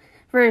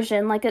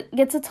version. Like, it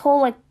gets its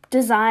whole, like,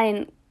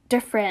 design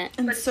different.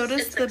 And so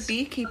does the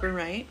beekeeper,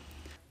 right?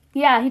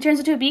 Yeah, he turns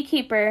into a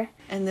beekeeper.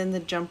 And then the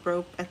jump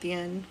rope at the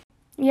end.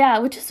 Yeah,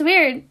 which is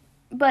weird.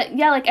 But,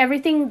 yeah, like,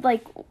 everything,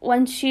 like,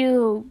 once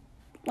you,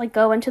 like,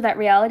 go into that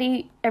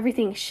reality,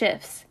 everything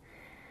shifts.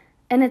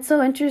 And it's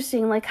so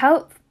interesting, like,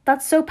 how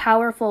that's so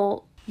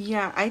powerful.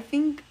 Yeah, I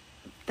think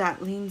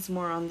that leans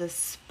more on the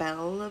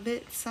spell of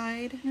it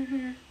side,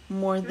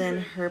 more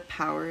than her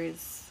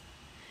powers.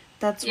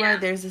 That's why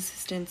there's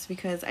assistance,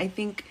 because I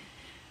think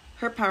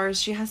her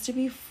powers, she has to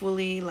be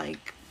fully,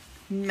 like,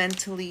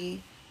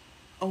 mentally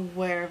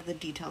aware of the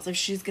details. If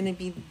she's gonna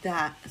be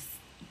that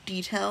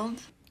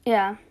detailed,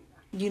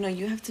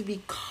 you have to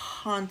be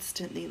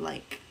constantly,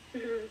 like,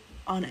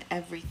 on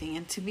everything.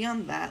 And to be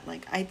on that,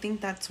 like, I think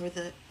that's where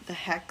the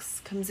hex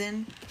comes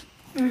in.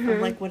 Or,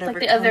 like, whatever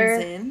like comes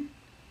in.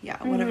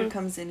 Yeah, whatever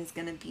comes in is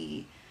gonna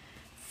be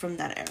from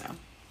that era.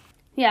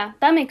 Yeah,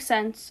 that makes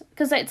sense.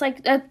 Because it's,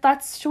 like,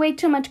 that's way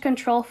too much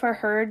control for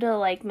her to,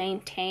 like,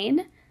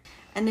 maintain.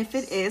 And if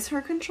it is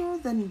her control,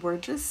 then we're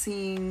just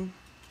seeing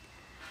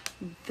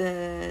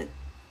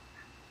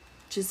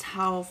just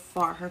how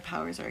far her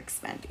powers are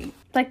expanding.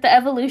 Like, the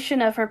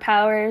evolution of her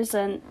powers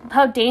and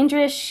how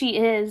dangerous she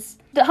is.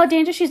 How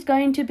dangerous she's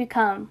going to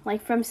become,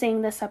 like, from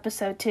seeing this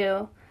episode,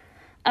 too.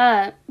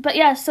 But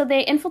yeah, so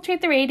they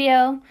infiltrate the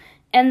radio,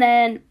 and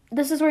then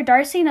this is where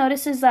Darcy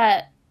notices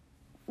that,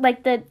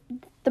 like, the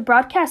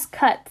broadcast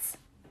cuts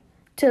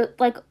to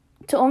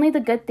only the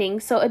good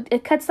things. So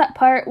it cuts that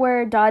part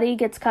where Dottie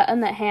gets cut on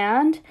the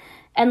hand,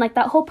 and, like,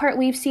 that whole part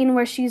we've seen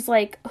where she's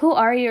like, who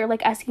are you? Or,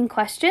 like, asking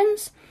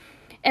questions.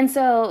 And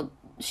so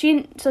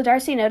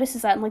Darcy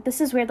notices that, and, like, this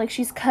is weird, like,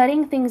 she's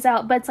cutting things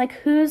out, but it's like,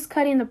 who's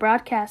cutting the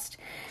broadcast?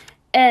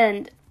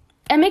 And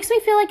It makes me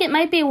feel like it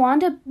might be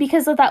Wanda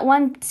because of that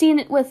one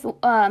scene with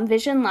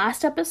Vision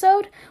last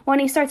episode when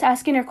he starts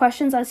asking her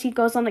questions as he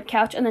goes on the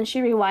couch and then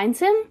she rewinds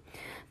him.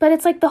 But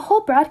it's like the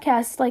whole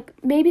broadcast, like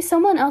maybe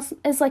someone else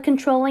is like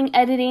controlling,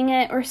 editing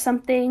it or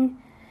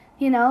something,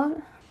 you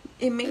know?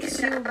 It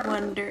makes you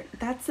wonder.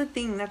 That's the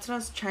thing. That's what I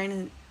was trying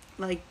to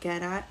like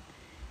get at,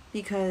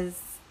 because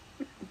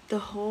the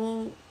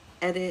whole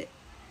edit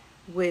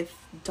with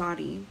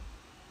Dottie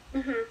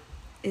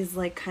is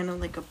like kind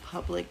of like a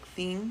public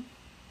thing.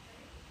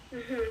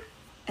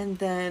 And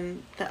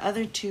then the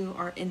other two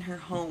are in her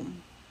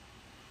home.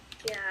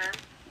 Yeah.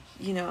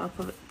 You know,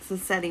 it's a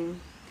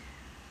setting.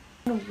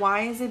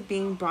 Why is it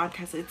being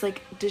broadcasted? It's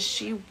like, does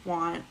she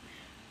want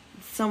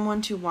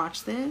someone to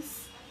watch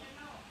this?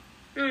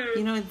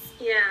 You know, it's...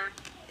 Yeah.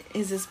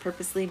 Is this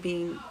purposely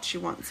being... She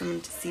wants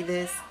someone to see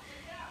this?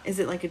 Is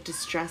it like a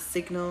distress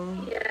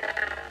signal?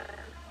 Yeah.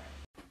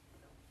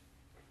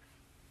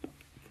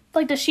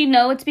 Like, does she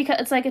know it's because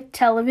it's like a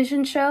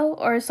television show,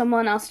 or is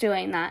someone else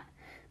doing that?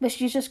 But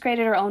she's just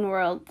created her own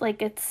world.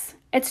 Like, it's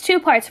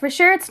two parts. For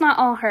sure, it's not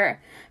all her.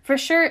 For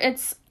sure,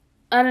 it's,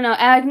 I don't know,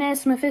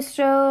 Agnes,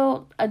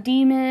 Mephisto, a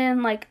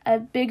demon, like, a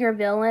bigger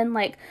villain.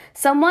 Like,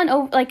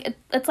 someone, like,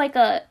 it's like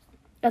a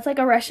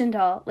Russian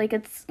doll. Like,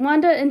 it's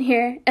Wanda in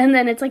here, and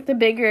then it's like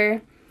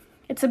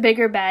it's a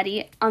bigger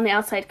baddie on the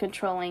outside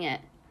controlling it.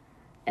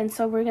 And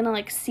so we're gonna,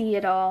 like, see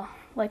it all,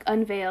 like,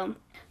 unveiled.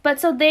 But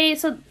so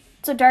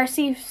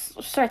Darcy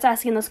starts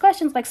asking those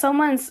questions, like,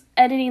 someone's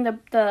editing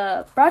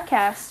the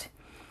broadcast.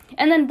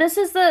 And then this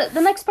is the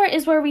next part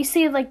is where we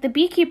see, like, the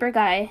beekeeper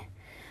guy.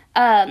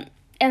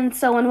 And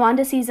so when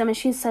Wanda sees him and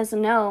she says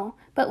no,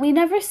 but we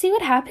never see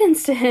what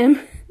happens to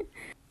him.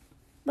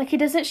 Like, he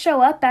doesn't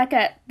show up back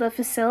at the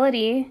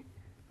facility.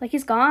 Like,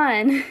 he's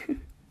gone.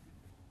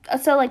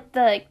 So, like,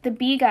 the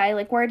bee guy,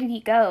 like, where did he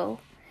go?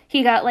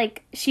 He got,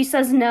 like, she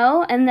says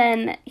no, and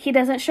then he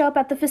doesn't show up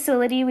at the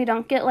facility. We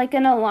don't get, like,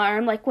 an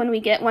alarm, like,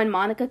 when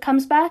Monica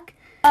comes back.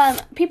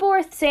 People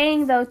were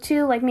saying, though,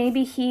 too, like,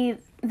 maybe he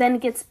then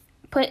gets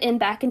put in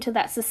back into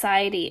that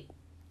society.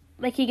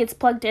 Like, he gets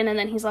plugged in and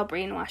then he's all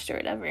brainwashed or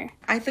whatever.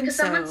 I think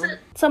so.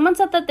 Someone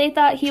said that they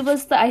thought he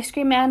was the ice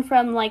cream man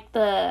from, like,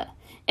 the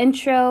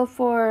intro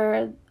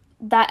for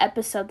that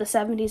episode, the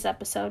 70s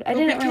episode. I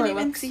didn't really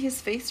even see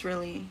his face,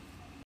 really.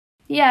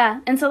 Yeah,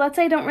 and so that's,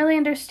 I don't really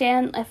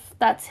understand if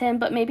that's him,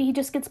 but maybe he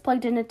just gets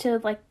plugged into,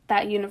 like,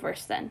 that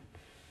universe then.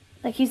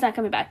 Like, he's not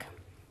coming back.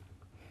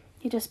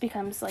 He just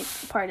becomes, like,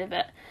 part of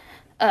it.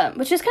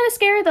 Which is kind of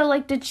scary, though.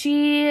 Like, did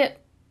she...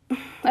 I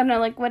don't know,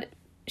 like, what...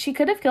 She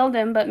could have killed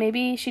him, but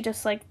maybe she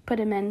just, like, put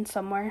him in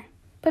somewhere.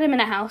 Put him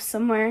in a house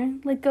somewhere.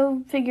 Like,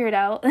 go figure it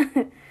out.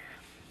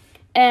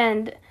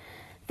 And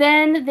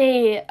then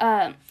they...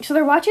 So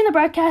they're watching the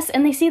broadcast,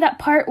 and they see that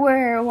part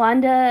where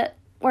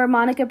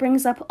Monica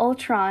brings up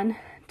Ultron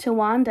to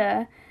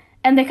Wanda.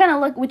 And they kind of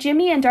look...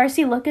 Jimmy and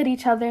Darcy look at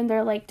each other, and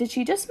they're like, did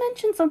she just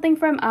mention something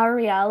from our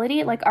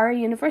reality? Like, our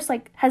universe?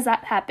 Like, has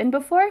that happened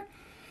before?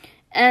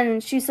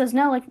 And she says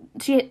no, like,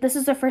 this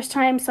is the first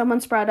time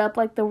someone's brought up,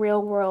 like, the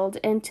real world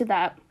into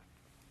that.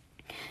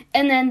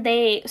 And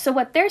then so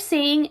what they're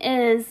seeing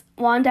is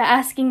Wanda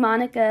asking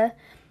Monica,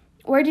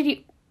 where did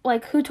you,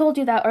 like, who told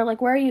you that? Or, like,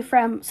 where are you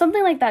from?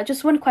 Something like that,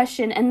 just one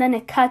question. And then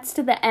it cuts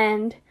to the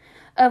end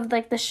of,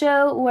 like, the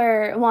show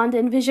where Wanda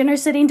and Vision are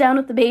sitting down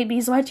with the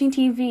babies watching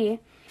TV.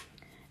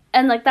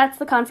 And, like, that's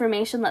the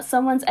confirmation that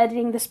someone's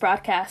editing this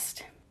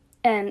broadcast.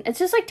 And it's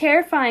just, like,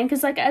 terrifying,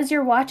 because, like, as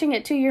you're watching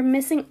it, too, you're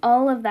missing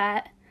all of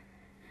that.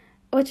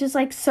 Which is,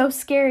 like, so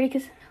scary,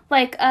 because,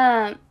 like,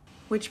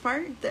 Which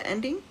part? The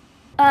ending?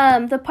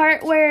 The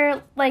part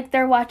where, like,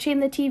 they're watching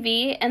the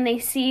TV, and they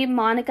see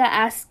Monica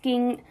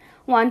asking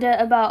Wanda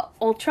about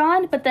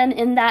Ultron, but then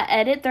in that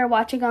edit, they're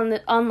watching on the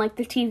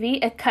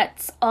TV, it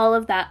cuts all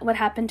of that, what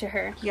happened to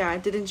her. Yeah,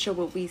 it didn't show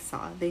what we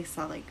saw. They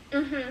saw, like,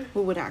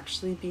 what would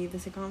actually be the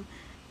sitcom.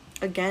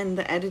 Again,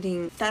 the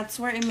editing, that's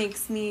where it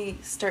makes me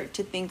start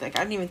to think, like,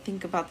 I didn't even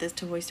think about this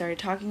till we started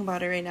talking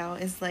about it right now,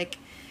 is, like,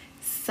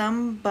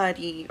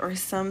 somebody or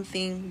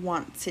something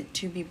wants it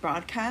to be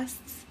broadcast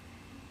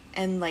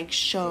and, like,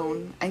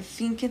 shown. I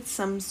think it's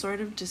some sort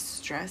of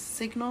distress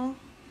signal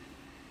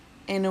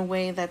in a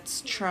way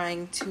that's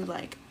trying to,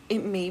 like,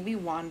 it may be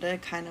Wanda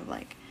kind of,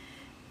 like,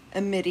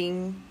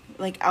 emitting,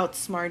 like,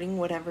 outsmarting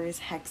whatever is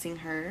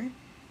hexing her.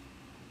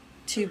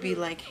 To be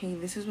like, hey,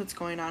 this is what's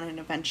going on, and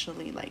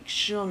eventually, like,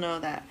 she'll know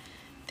that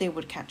they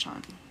would catch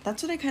on.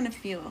 That's what I kind of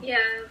feel. Yeah.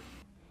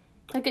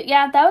 Like,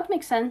 yeah, that would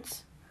make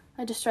sense.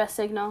 A distress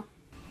signal.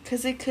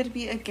 Because it could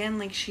be, again,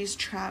 like, she's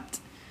trapped.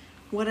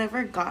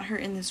 Whatever got her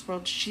in this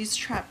world, she's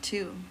trapped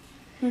too.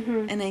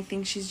 And I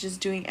think she's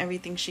just doing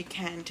everything she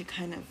can to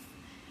kind of,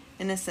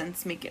 in a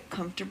sense, make it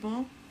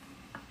comfortable.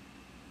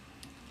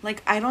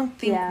 Like, I don't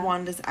think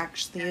Wanda's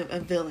actually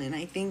a villain.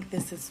 I think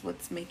this is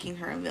what's making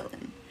her a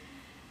villain.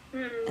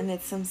 And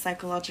it's some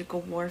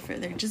psychological warfare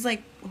there. Just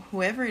like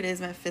whoever it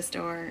is,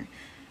 Mephisto or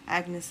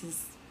Agnes,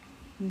 is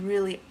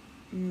really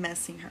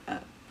messing her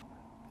up.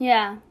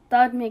 Yeah,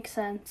 that would make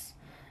sense.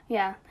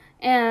 Yeah.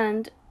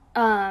 And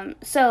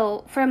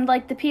so from,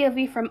 like, the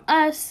POV from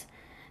us,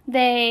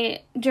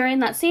 during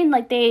that scene,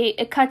 like,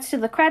 it cuts to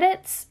the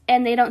credits,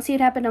 and they don't see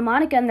it happen to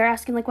Monica, and they're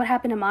asking, like, what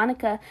happened to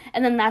Monica,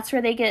 and then that's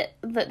where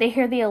they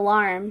hear the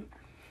alarm,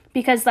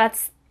 because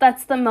that's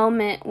the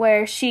moment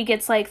where she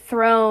gets, like,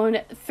 thrown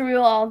through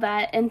all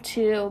that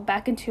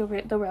back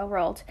into the real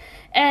world.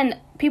 And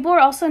people were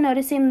also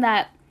noticing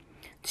that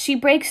she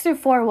breaks through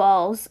 4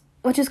 walls,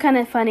 which is kind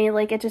of funny,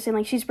 like, interesting,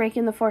 like, she's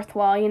breaking the 4th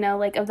wall, you know,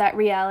 like, of that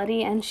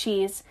reality, and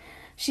she's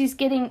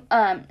getting,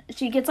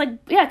 she gets, like,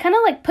 yeah, kind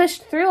of, like,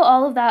 pushed through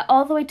all of that,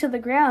 all the way to the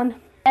ground.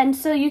 And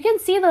so you can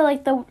see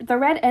the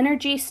red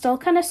energy still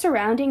kind of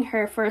surrounding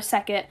her for a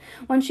second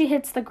when she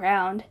hits the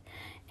ground.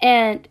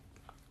 And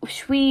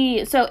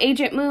so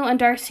Agent Moo and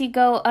Darcy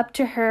go up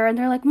to her, and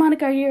they're like,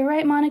 Monica, are you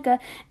alright, Monica?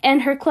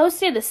 And her clothes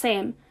stay the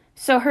same.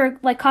 So her,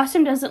 like,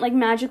 costume doesn't, like,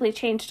 magically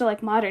change to,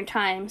 like, modern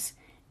times.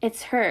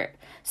 It's her.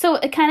 So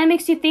it kind of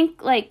makes you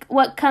think, like,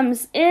 what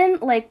comes in,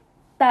 like,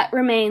 that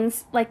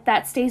remains, like,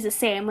 that stays the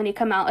same when you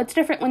come out. It's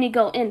different when you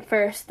go in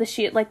first, the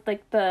shoot, like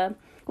the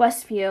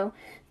Westview.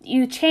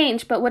 You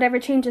change, but whatever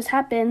changes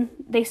happen,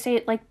 they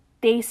stay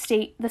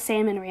the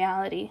same in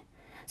reality.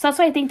 So that's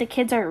why I think the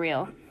kids are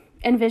real,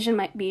 and Vision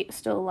might be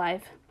still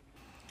alive.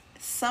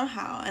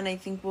 Somehow, and I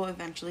think we'll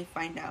eventually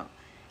find out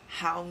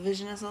how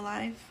Vision is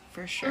alive,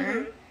 for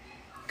sure,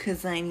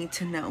 because I need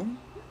to know.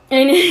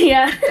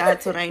 Yeah.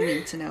 That's what I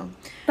need to know.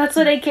 That's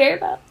what I care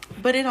about.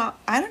 But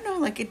I don't know,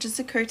 like, it just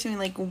occurred to me,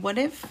 like, what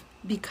if,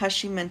 because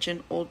she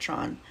mentioned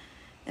Ultron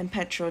and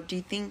Petro, do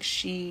you think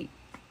she,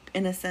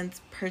 in a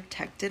sense,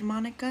 protected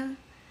Monica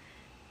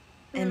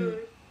and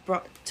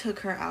took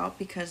her out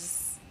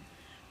because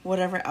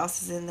whatever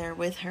else is in there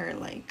with her,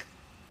 like,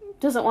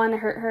 doesn't want to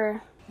hurt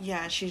her.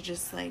 Yeah, she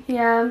just, like,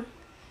 yeah,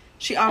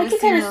 she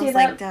obviously knows,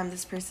 like, damn,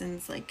 this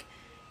person's, like,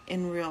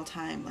 in real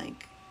time,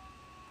 like,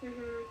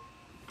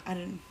 I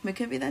don't know, it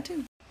could be that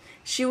too.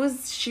 She was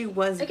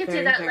I could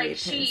say that, very like,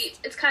 pissed.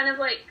 It's kind of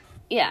like,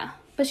 yeah,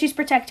 but she's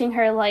protecting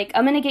her, like,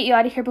 I'm gonna get you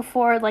out of here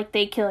before, like,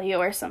 they kill you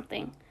or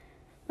something.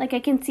 Like, I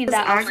can see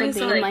that also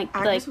being, like,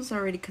 Agnes was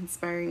already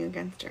conspiring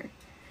against her.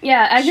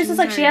 Yeah, Agnes is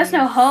like, she has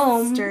no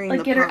home,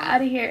 like, get her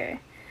out of here.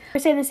 We're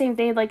saying the same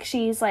thing, like,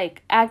 she's,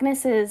 like,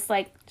 Agnes is,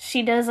 like,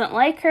 she doesn't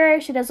like her,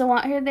 she doesn't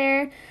want her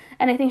there,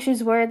 and I think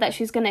she's worried that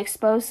she's gonna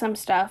expose some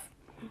stuff,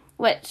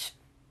 which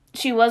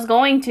she was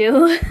going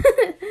to.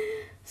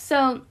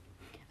 So,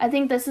 I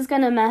think this is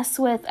gonna mess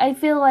with, I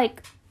feel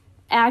like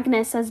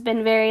Agnes has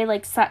been very,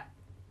 like,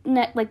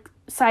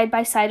 side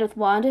by side with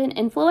Wanda and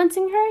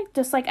influencing her,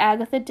 just like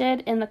Agatha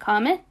did in the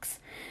comics.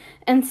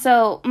 And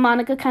so,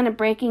 Monica kind of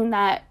breaking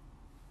that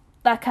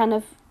kind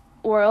of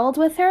world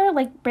with her,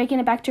 like, breaking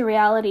it back to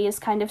reality is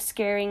kind of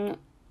scaring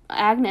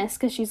Agnes,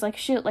 because she's like,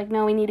 shoot, like,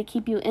 no, we need to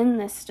keep you in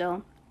this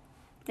still.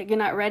 Like, you're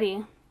not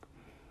ready.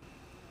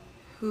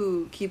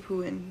 Keep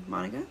who in?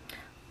 Monica?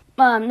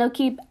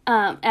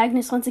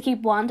 Agnes wants to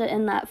keep Wanda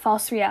in that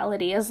false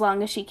reality as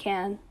long as she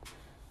can.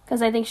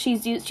 Because I think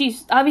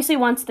she's obviously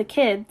wants the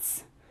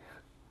kids.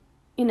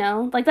 You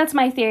know? Like, that's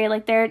my theory.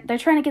 Like, they're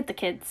trying to get the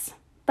kids.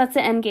 That's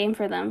the end game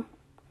for them.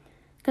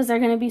 Because they're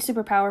going to be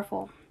super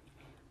powerful.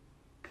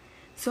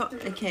 So,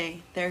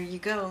 okay, there you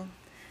go.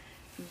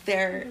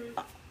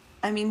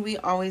 I mean, we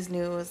always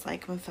knew it was,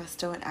 like,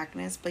 Mephisto and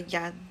Agnes. But,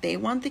 yeah, they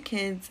want the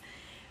kids.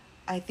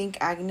 I think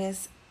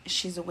Agnes,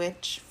 she's a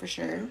witch, for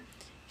sure.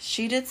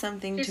 She did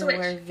something to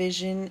where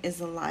Vision is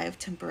alive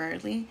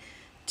temporarily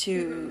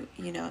to,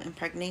 you know,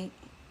 impregnate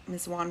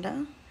Miss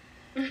Wanda.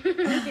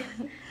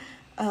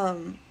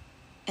 And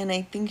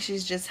I think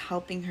she's just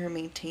helping her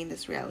maintain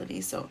this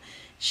reality so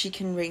she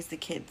can raise the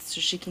kids,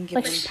 so she can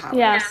give them power.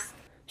 Yes. Yeah.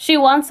 She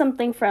wants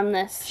something from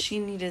this. She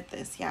needed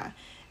this, yeah.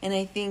 And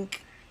I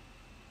think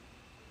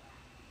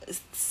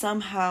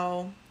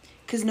somehow,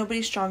 because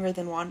nobody's stronger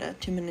than Wanda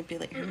to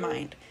manipulate her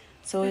mind.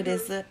 So it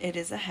is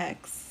a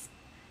hex.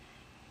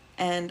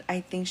 And I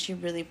think she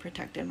really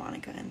protected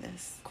Monica in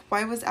this.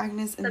 Why was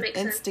Agnes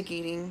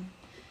instigating?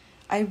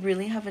 I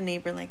really have a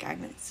neighbor like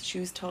Agnes.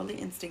 She was totally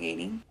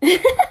instigating.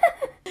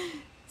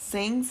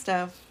 Saying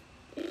stuff,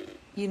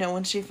 you know,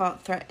 when she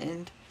felt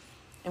threatened.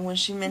 And when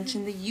she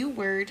mentioned the U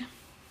word,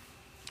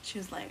 she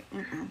was like,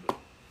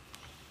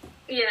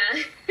 Yeah.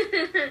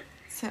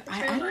 So,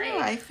 I don't know.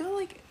 I feel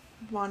like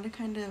Wanda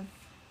kind of...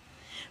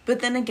 But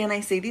then again,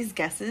 I say these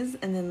guesses,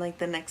 and then, like,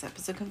 the next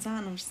episode comes out,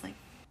 and I'm just like...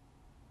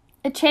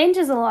 It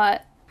changes a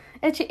lot.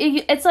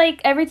 It's like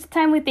every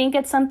time we think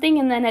it's something,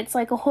 and then it's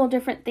like a whole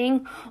different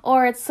thing,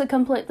 or it's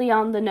completely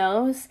on the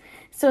nose.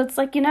 So it's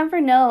like, you never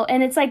know.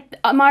 And it's like,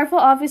 Marvel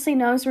obviously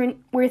knows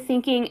we're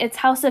thinking it's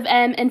House of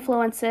M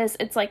influences.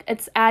 It's like,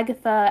 it's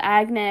Agatha,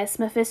 Agnes,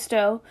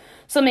 Mephisto.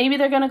 So maybe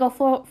they're going to go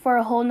for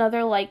a whole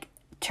nother, like,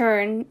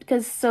 turn,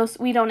 because so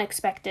we don't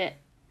expect it.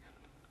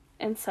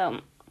 And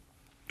so,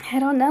 I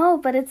don't know,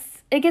 but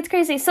it gets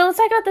crazy. So let's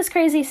talk about this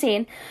crazy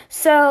scene.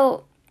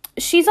 So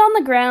she's on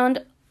the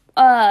ground,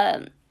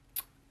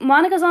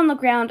 Monica's on the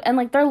ground, and,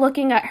 like, they're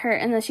looking at her,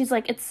 and then she's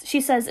like, she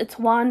says, it's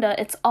Wanda,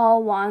 it's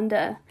all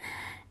Wanda.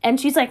 And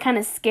she's, like, kind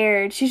of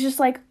scared. She's just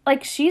like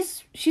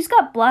she's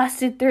got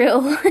blasted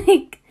through.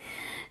 Like,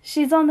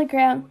 she's on the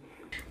ground.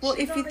 Well,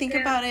 She's if you on the think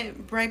ground. about it,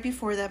 right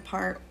before that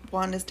part,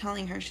 Wanda's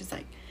telling her, she's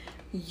like,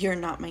 "You're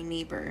not my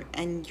neighbor,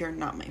 and you're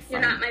not my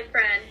You're friend." not my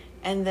friend.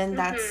 And then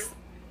that's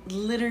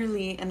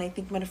literally, and I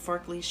think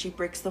metaphorically, she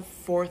breaks the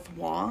fourth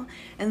wall,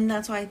 and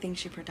that's why I think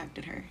she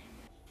protected her.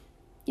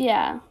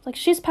 Yeah, like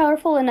she's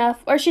powerful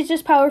enough, or she's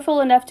just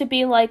powerful enough to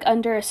be like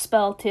under a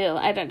spell too.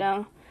 I don't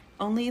know.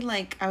 Only,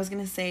 like, I was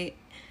gonna say,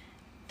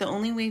 the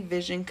only way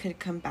Vision could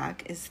come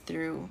back is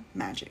through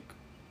magic.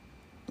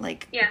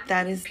 Like, Yeah,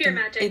 that is pure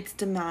magic. It's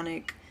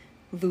demonic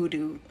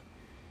voodoo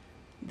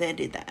that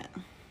did that.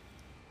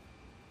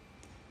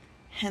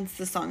 Hence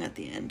the song at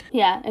the end.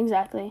 Yeah,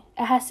 exactly.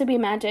 It has to be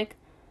magic.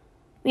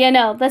 Yeah,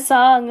 no, the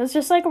song is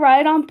just like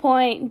right on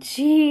point.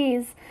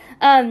 Jeez.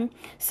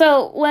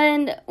 So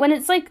when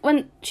it's like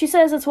when she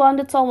says it's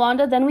all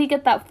Wanda, then we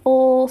get that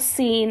full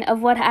scene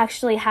of what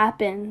actually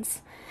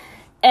happens.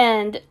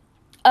 And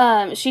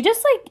she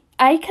just like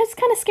I was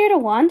kind of scared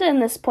of Wanda in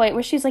this point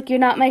where she's like, "You're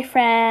not my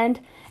friend,"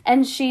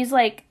 and she's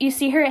like, you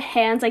see her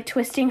hands like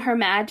twisting her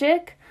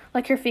magic.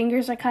 Like, her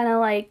fingers are kind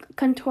of, like,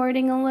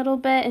 contorting a little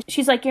bit. And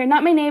she's like, "You're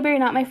not my neighbor, you're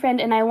not my friend,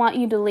 and I want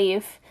you to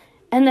leave."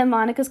 And then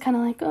Monica's kind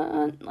of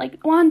like,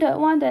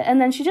 Wanda.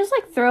 And then she just,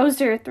 like, throws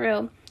her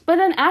through. But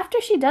then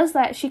after she does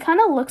that, she kind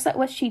of looks at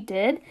what she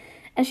did,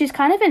 and she's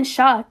kind of in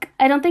shock.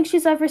 I don't think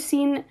she's ever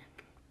seen...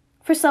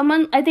 For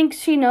someone, I think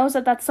she knows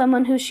that that's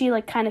someone who she,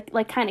 kind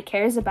of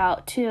cares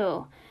about,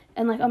 too.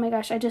 And, like, oh my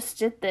gosh, I just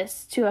did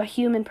this to a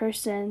human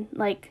person.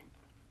 Like...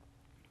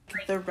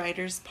 The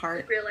writer's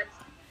part Realize.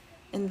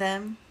 in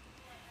them,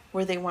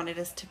 where they wanted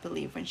us to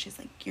believe when she's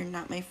like, "You're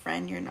not my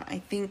friend, you're not," I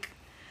think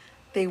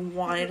they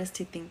wanted us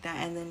to think that,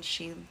 and then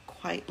she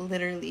quite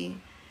literally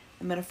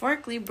and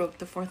metaphorically broke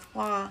the fourth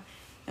wall.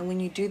 And when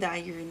you do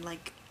that, you're in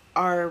like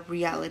our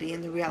reality,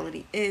 and the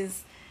reality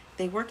is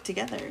they work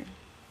together,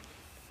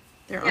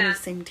 they're on Yeah. the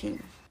same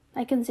team.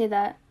 I can see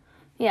that.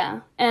 Yeah.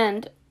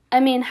 And, I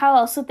mean, how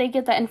else would they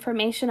get that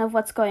information of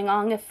what's going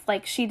on if,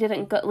 like, she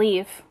didn't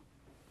leave?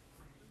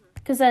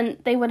 Because then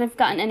they wouldn't have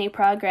gotten any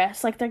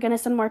progress. Like, they're going to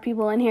send more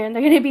people in here and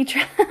they're going to be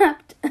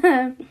trapped.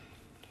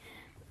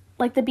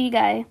 Like the bee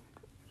guy.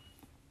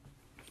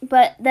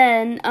 But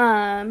then,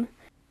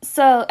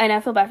 so, and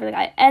I feel bad for the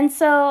guy. And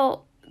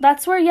so,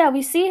 that's where, yeah,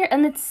 we see her,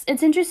 and it's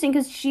interesting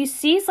because she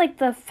sees, like,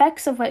 the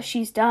effects of what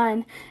she's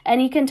done,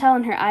 and you can tell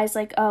in her eyes,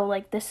 like, oh,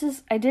 like, this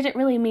is, I didn't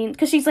really mean,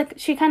 because she's, like,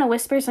 she kind of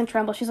whispers and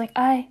trembles, she's like,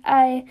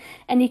 and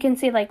you can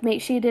see, like,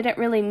 she didn't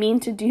really mean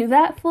to do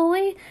that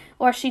fully,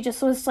 or she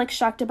just was, like,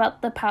 shocked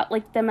about the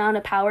amount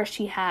of power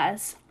she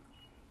has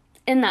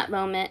in that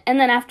moment. And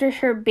then after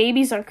her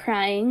babies are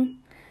crying,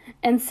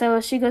 and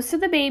so she goes to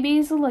the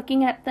babies,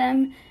 looking at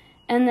them,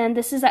 and then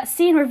this is that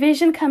scene where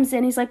Vision comes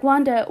in, he's like,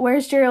 "Wanda,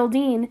 where's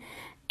Geraldine?"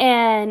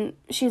 And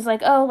she's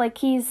like, "Oh, like,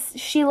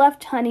 she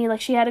left, honey,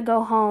 like, she had to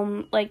go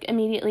home, like,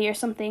 immediately or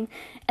something."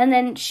 And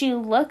then she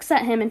looks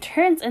at him and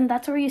turns, and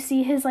that's where you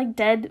see his, like,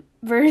 dead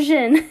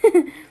version.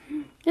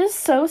 It's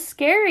so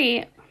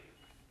scary.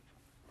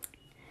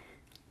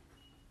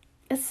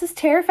 It's just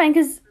terrifying,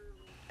 because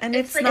And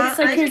it's like- not, it's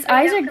like eyes his are grayed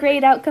eyes are out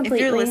grayed out if completely.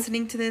 you're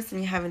listening to this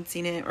and you haven't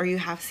seen it, or you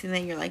have seen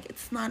it, you're like,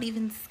 it's not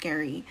even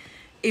scary.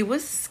 It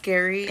was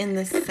scary in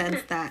the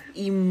sense that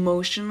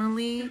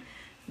emotionally,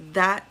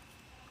 that,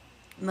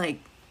 like,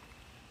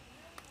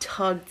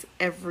 tugged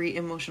every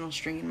emotional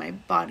string in my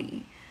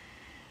body.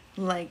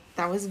 Like,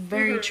 that was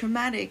very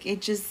traumatic.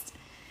 It just,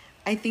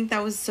 I think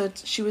that was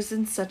she was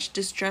in such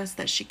distress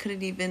that she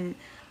couldn't even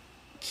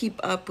keep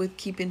up with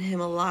keeping him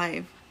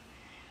alive.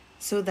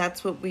 So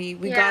that's what we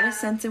got Yeah. a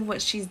sense of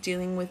what she's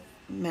dealing with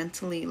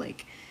mentally.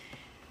 Like,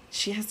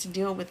 she has to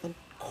deal with a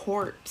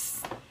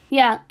corpse.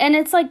 Yeah, and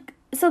it's like,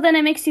 so then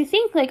it makes you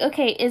think, like,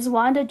 okay, is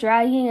Wanda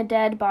dragging a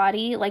dead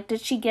body? Like,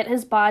 did she get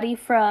his body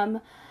from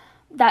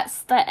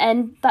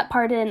that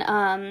part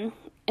in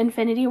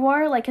Infinity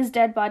War, like his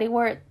dead body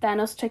where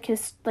Thanos took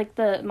his, like,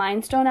 the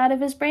Mind Stone out of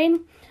his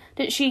brain?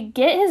 Did she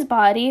get his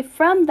body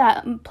from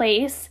that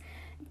place,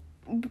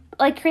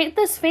 like, create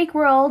this fake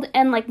world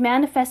and, like,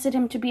 manifested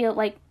him to be,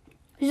 like,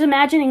 she's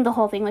imagining the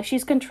whole thing, like,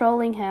 she's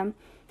controlling him.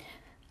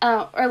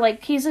 Or,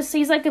 like, he's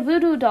like a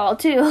voodoo doll,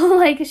 too.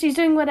 Like, she's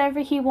doing whatever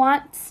he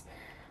wants,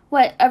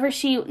 whatever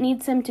she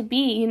needs him to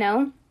be, you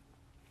know?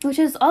 Which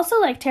is also,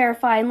 like,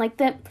 terrifying. Like,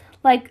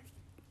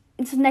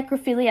 it's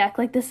necrophiliac.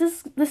 Like, this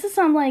is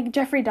some, like,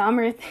 Jeffrey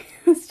Dahmer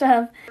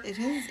stuff. It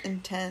is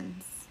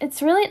intense.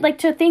 It's really, like,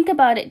 to think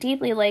about it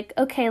deeply, like,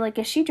 okay, like,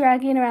 is she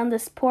dragging around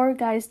this poor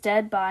guy's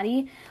dead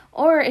body?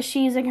 Or is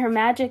she using her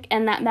magic,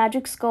 and that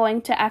magic's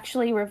going to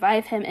actually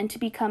revive him into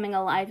becoming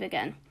alive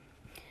again?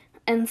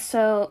 And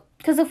so,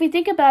 because if we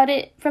think about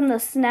it from the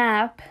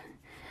snap,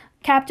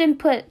 Captain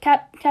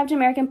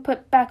America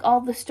put back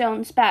all the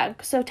stones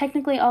back. So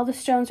technically all the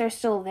stones are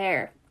still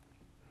there.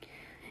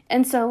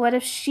 And so what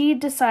if she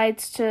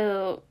decides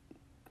to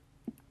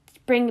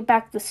bring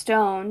back the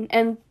stone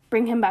and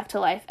bring him back to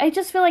life? I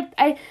just feel like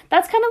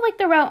that's kind of like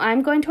the route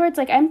I'm going towards.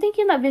 Like, I'm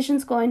thinking that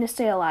Vision's going to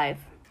stay alive.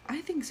 I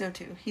think so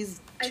too.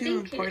 He's I too think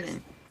he is.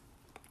 important.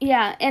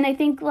 Yeah, and I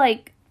think,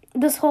 like,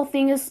 this whole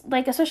thing is,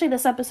 like, especially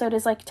this episode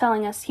is, like,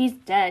 telling us he's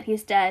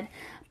dead.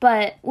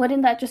 But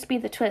wouldn't that just be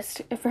the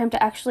twist for him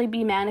to actually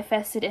be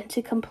manifested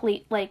into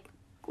complete, a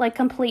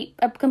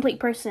complete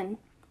person,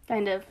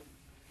 kind of?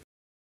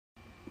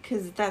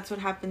 Because that's what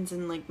happens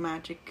in, like,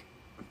 magic,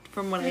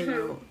 from what I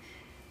know.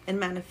 In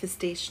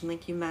manifestation,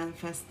 like, you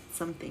manifest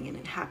something and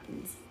it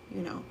happens,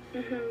 you know.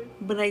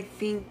 But I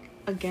think,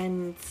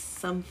 again,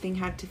 something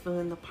had to fill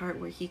in the part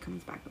where he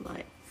comes back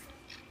alive.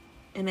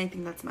 And I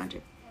think that's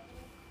magic.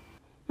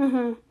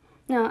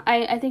 No,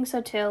 I think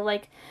so too.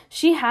 Like,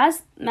 she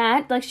has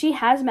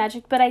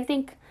magic, but I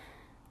think,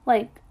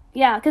 like,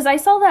 yeah, because I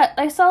saw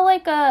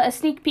like a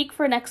sneak peek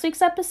for next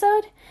week's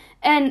episode,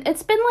 and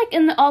it's been like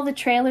in all the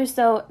trailers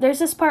though. There's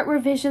this part where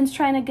Vision's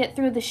trying to get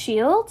through the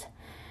shield,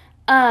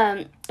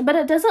 but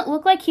it doesn't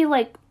look like he,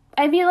 like,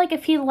 I feel like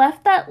if he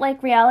left that,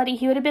 like, reality,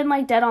 he would have been,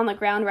 like, dead on the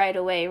ground right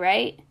away,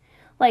 right?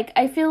 Like,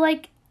 I feel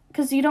like,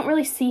 because you don't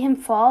really see him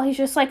fall, he's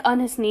just, like, on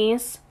his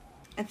knees.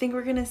 I think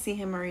we're gonna see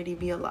him already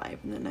be alive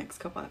in the next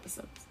couple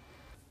episodes.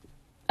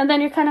 And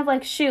then you're kind of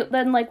like, shoot,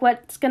 then, like,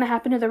 what's gonna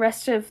happen to the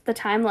rest of the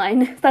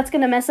timeline? That's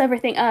gonna mess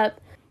everything up,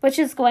 which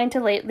is going to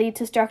lead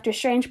to Doctor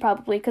Strange,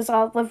 probably, because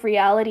all of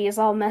reality is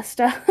all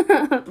messed up.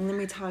 Let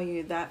me tell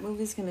you, that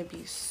movie's gonna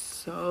be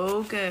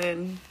so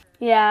good.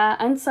 Yeah,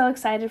 I'm so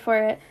excited for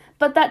it.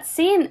 But that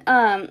scene,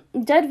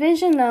 Dead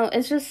Vision, though,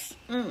 is just...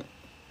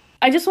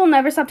 I just will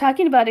never stop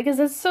talking about it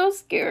because it's so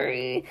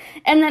scary.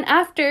 And then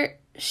after,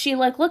 she,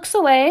 like, looks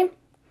away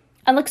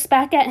and looks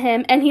back at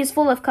him, and he's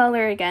full of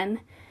color again.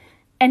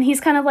 And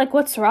he's kind of like,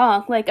 what's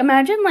wrong? Like,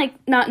 imagine, like,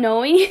 not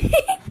knowing.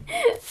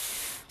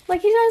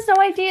 Like, he has no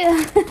idea.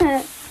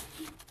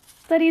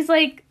 That he's,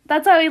 like,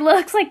 that's how he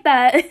looks, like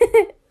that.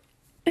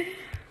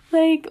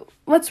 Like,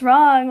 what's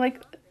wrong?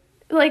 Like,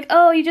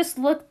 oh, you just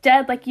look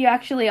dead like you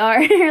actually are.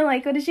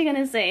 Like, what is she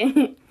gonna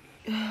say?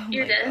 Oh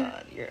You're my dead.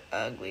 God, you're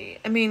ugly.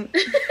 I mean...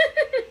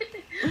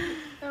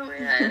 Oh my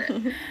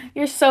God.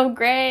 You're so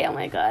great. Oh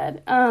my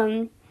God.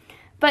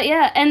 But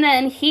yeah, and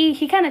then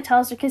he kind of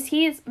tells her, because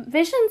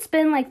Vision's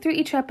been, like, through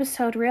each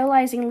episode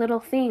realizing little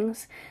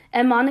things,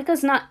 and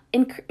Wanda's not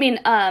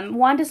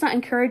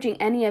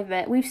encouraging any of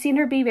it. We've seen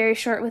her be very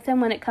short with him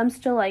when it comes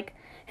to, like,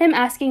 him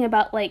asking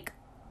about, like,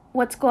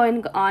 what's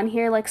going on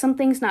here, like,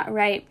 something's not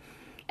right.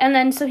 And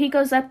then so he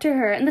goes up to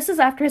her, and this is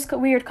after his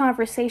weird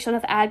conversation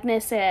with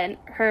Agnes and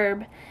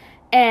Herb,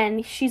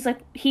 and she's like,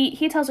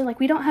 he tells her,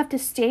 like, we don't have to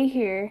stay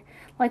here,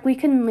 like, we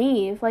can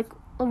leave, like,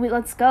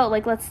 let's go,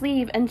 like, let's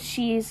leave. And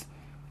she's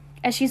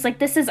like,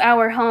 this is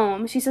our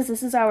home. She says,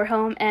 this is our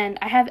home, and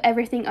I have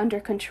everything under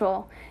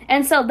control.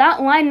 And so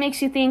that line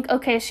makes you think,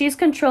 okay, she's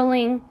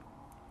controlling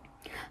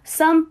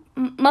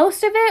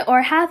most of it,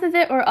 or half of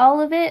it, or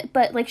all of it,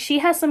 but, like, she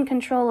has some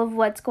control of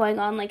what's going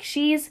on. Like,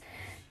 she's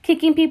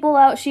kicking people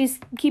out, she's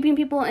keeping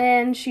people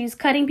in, she's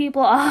cutting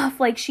people off,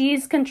 like,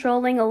 she's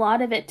controlling a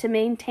lot of it to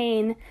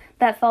maintain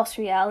that false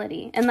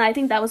reality. And I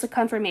think that was a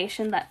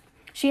confirmation that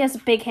she has a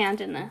big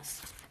hand in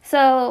this.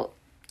 So,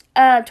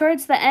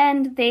 towards the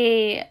end,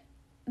 they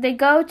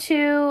go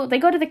to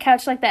the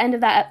couch, like the end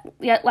of that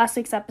last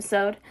week's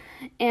episode,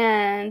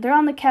 and they're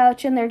on the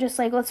couch and they're just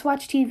like, let's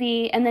watch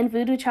TV, and then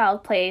Voodoo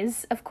Child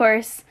plays, of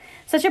course,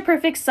 such a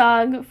perfect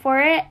song for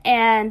it.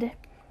 And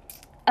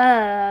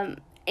as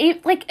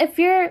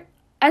you're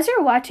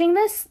watching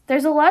this,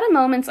 there's a lot of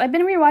moments, I've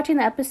been rewatching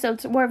the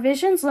episodes, where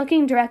Vision's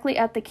looking directly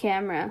at the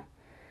camera,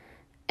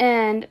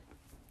 and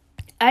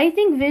I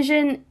think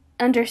Vision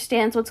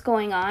understands what's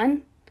going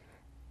on.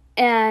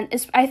 And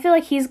I feel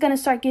like he's going to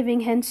start giving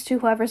hints to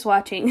whoever's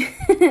watching.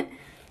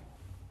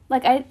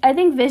 Like, I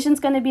think Vision's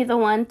going to be the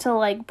one to,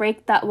 like,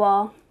 break that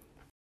wall.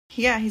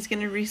 Yeah, he's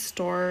going to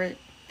restore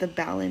the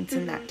balance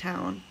in that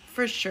town,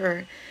 for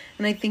sure.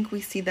 And I think we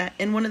see that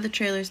in one of the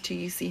trailers, too.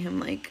 You see him,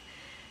 like,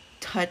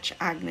 touch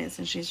Agnes,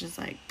 and she's just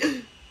like,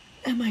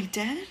 am I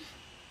dead?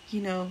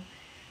 You know,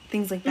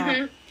 things like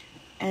that.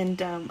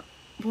 And,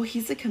 well,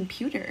 he's a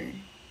computer.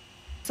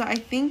 So I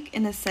think,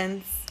 in a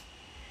sense...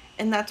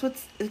 And that's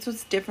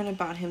what's different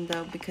about him,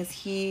 though, because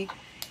he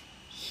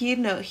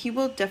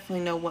will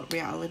definitely know what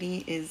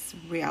reality is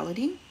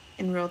reality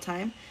in real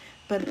time,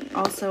 but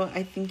also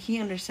I think he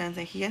understands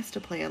that he has to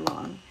play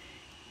along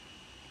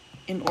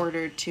in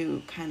order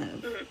to kind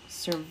of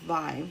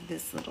survive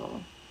this little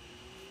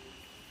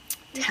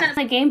test.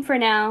 A game for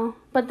now,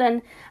 but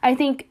then I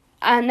think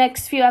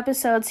next few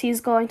episodes he's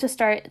going to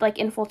start, like,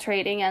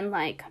 infiltrating and,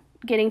 like,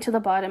 getting to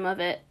the bottom of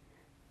it.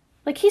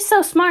 Like, he's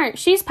so smart.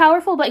 She's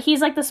powerful, but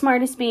he's, like, the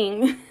smartest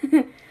being.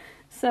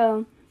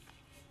 So,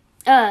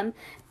 and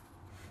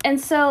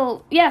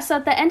so, yeah, so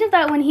at the end of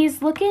that, when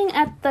he's looking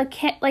at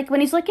when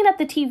he's looking at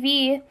the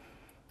TV,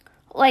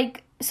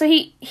 like, so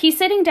he's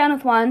sitting down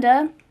with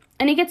Wanda,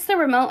 and he gets the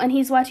remote, and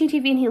he's watching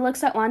TV, and he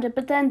looks at Wanda,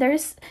 but then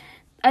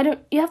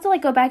you have to,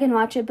 like, go back and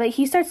watch it, but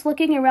he starts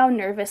looking around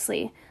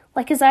nervously.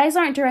 Like, his eyes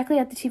aren't directly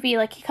at the TV,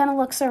 like, he kind of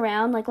looks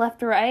around, like,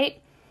 left or right.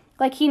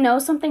 Like, he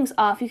knows something's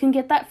off. You can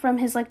get that from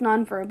his, like,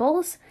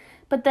 nonverbals.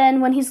 But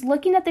then when he's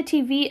looking at the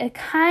TV, it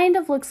kind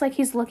of looks like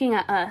he's looking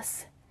at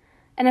us.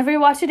 And I've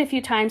rewatched it a few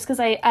times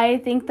because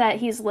I think that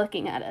he's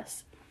looking at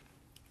us.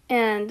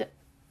 And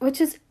which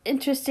is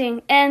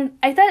interesting. And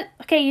I thought,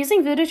 okay,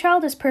 using Voodoo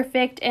Child is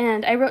perfect,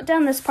 and I wrote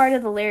down this part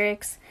of the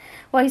lyrics.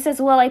 Well, he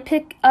says, well, I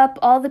pick up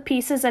all the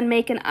pieces and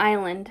make an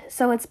island.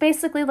 So it's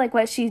basically like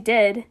what she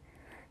did.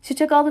 She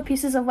took all the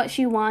pieces of what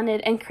she wanted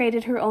and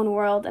created her own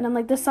world. And I'm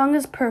like, this song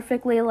is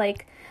perfectly,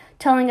 like,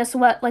 telling us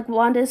what, like,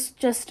 Wanda's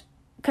just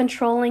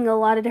controlling a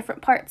lot of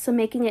different parts and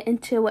making it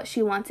into what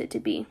she wants it to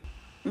be.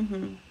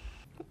 Mm-hmm.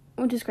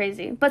 Which is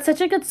crazy. But such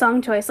a good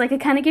song choice. Like,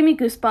 it kind of gave me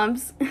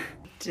goosebumps.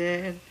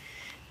 Did.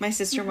 My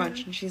sister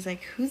watched and she's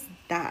like, who's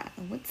that?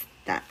 What's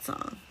that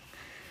song?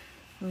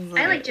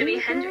 I like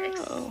Jimi Hendrix.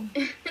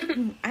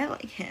 I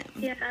like him.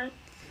 Yeah.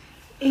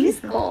 He's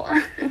cool.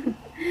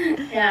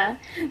 Yeah.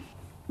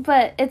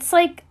 But it's,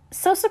 like,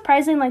 so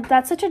surprising. Like,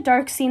 that's such a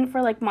dark scene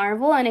for, like,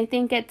 Marvel. And I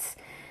think it's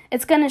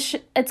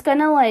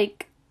gonna,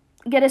 like,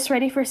 get us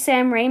ready for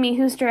Sam Raimi,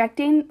 who's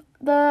directing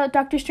the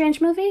Doctor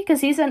Strange movie.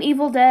 Because he's on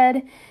Evil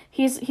Dead.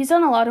 He's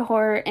done a lot of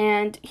horror,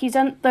 and he's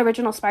done the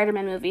original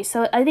Spider-Man movie,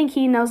 so I think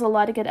he knows a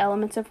lot of good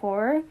elements of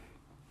horror,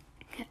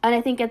 and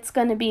I think it's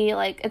gonna be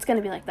like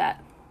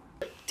that.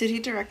 Did he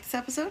direct this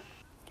episode?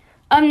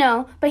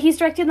 No, but he's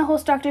directing the whole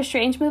Doctor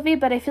Strange movie,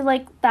 but I feel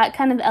like that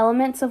kind of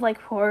elements of, like,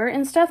 horror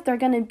and stuff, they're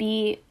gonna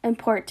be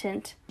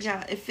important.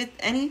 Yeah, if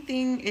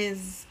anything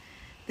is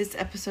this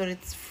episode,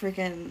 it's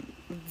freaking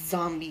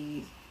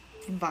zombie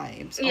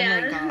vibes. Yeah.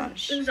 Oh my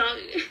gosh.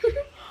 Zombie.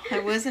 I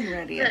wasn't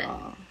ready at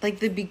all. Like,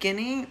 the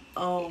beginning,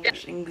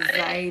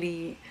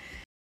 anxiety.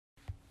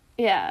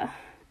 Yeah.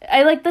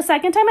 I, like, the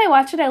second time I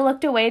watched it, I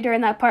looked away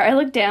during that part. I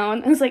looked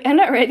down. I was like, I'm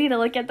not ready to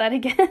look at that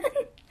again.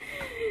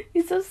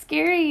 It's so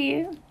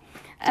scary.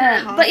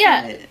 But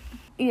yeah.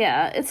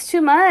 Yeah, it's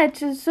too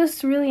much. It's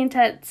just really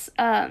intense.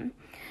 But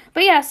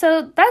yeah,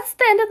 so that's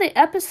the end of the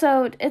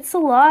episode. It's a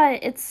lot.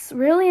 It's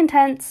really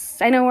intense.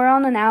 I know we're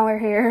on an hour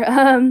here.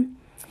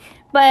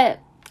 But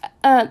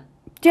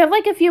do you have,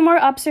 like, a few more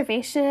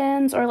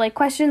observations or, like,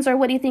 questions, or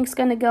what do you think's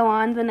going to go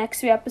on the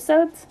next few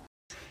episodes?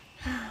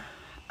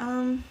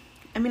 I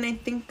mean, I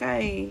think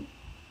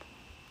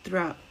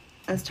throughout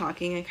us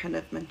talking, I kind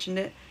of mentioned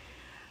it.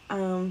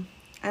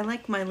 I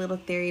like my little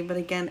theory, but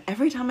again,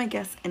 every time I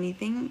guess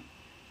anything,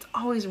 it's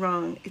always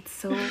wrong. It's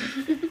so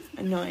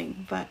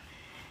annoying, but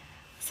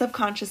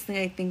subconsciously,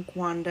 I think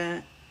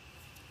Wanda,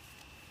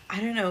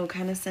 I don't know,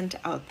 kind of sent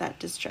out that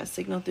distress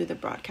signal through the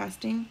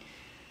broadcasting.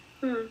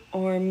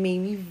 Or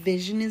maybe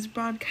Vision is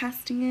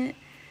broadcasting it.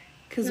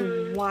 Because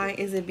why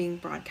is it being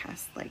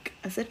broadcast like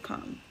a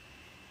sitcom?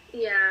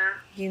 Yeah.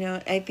 You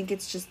know, I think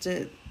it's just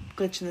a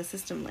glitch in the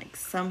system, like,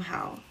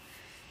 somehow.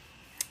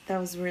 That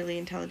was really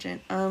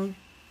intelligent. I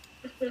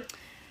don't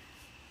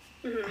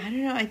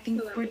know, I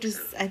think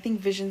I think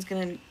Vision's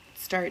gonna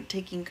start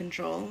taking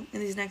control in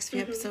these next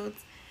few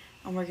episodes.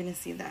 And we're gonna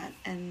see that.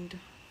 And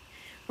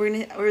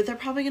they're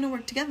probably gonna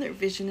work together,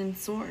 Vision and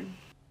Sword.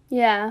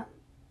 Yeah.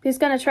 He's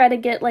going to try to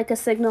get, like, a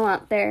signal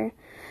out there.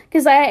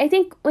 Because I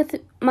think with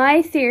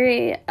my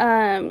theory,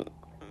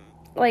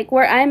 like,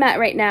 where I'm at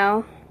right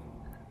now,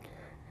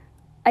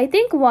 I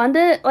think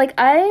Wanda, like,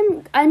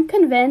 I'm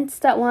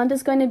convinced that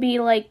Wanda's going to be,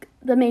 like,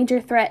 the major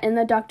threat in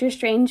the Doctor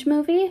Strange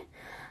movie.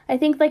 I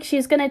think, like,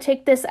 she's going to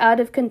take this out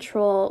of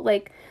control.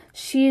 Like,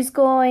 she's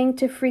going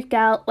to freak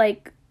out,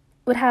 like,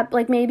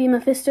 like, maybe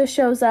Mephisto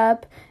shows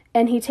up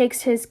and he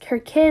takes her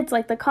kids,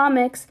 like the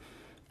comics,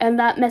 and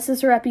that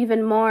messes her up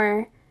even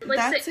more.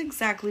 That's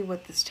exactly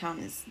what this town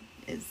is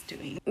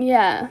doing.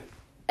 Yeah.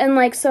 And,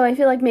 like, so I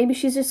feel like maybe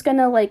she's just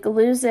gonna, like,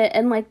 lose it,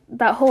 and, like,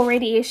 that whole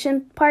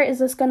radiation part is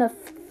just gonna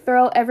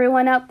throw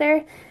everyone out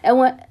there. And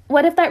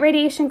what if that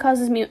radiation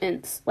causes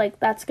mutants? Like,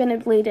 that's gonna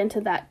bleed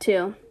into that,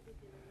 too.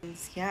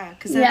 Yeah,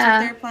 because that's what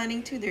they're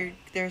planning, too.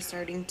 They're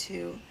starting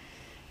to,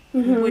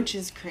 which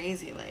is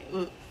crazy, like,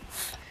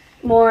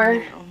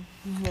 more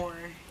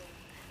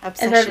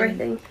obsession. of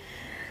everything.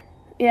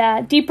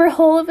 Yeah, deeper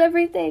hole of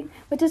everything,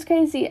 which is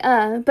crazy.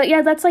 But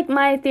yeah, that's, like,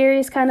 my theory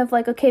is kind of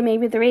like, okay,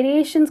 maybe the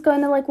radiation's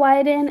going to, like,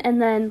 widen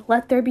and then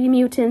let there be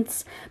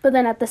mutants. But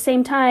then at the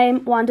same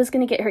time, Wanda's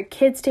going to get her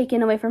kids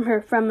taken away from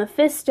her from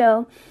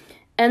Mephisto.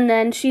 And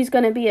then she's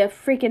going to be a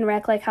freaking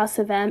wreck like House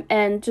of M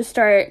and just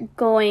start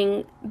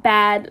going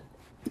bad,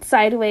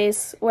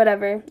 sideways,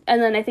 whatever.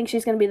 And then I think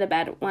she's going to be the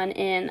bad one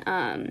in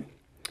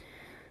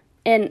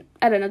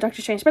I don't know,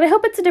 Doctor Strange. But I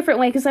hope it's a different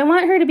way because I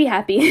want her to be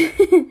happy.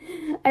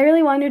 I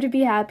really want her to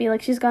be happy.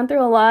 Like, she's gone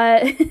through a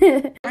lot.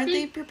 Aren't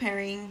they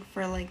preparing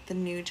for, like, the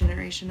new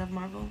generation of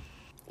Marvel?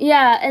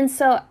 Yeah, and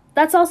so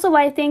that's also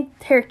why I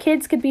think her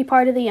kids could be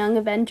part of the Young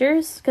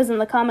Avengers, because in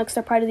the comics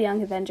they're part of the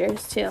Young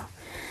Avengers too.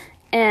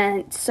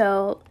 And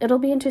so it'll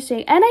be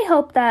interesting. And I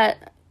hope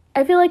that,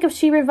 I feel like if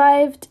she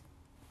revived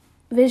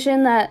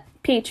Vision, that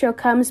Pietro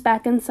comes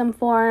back in some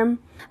form.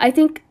 I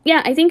think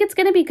it's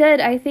gonna be good.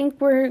 I think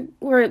we're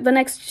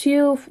next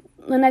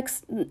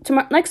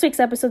week's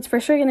episode's for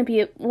sure gonna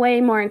be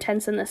way more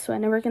intense than this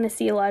one, and we're gonna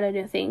see a lot of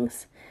new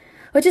things,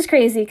 which is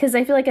crazy because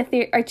I feel like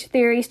our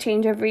theories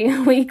change every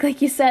week,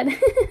 like you said.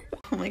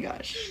 Oh my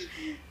gosh,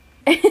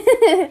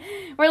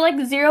 We're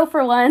like 0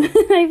 for 1.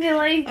 I feel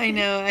like. I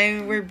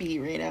know, we're beat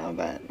right now,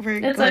 but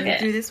we're It's going okay.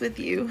 through this with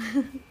you.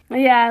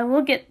 Yeah,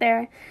 we'll get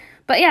there.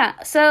 But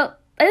yeah, so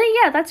I think,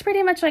 yeah, that's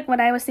pretty much like what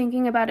I was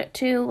thinking about it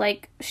too.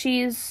 Like,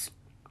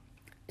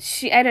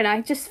 I don't know,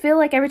 I just feel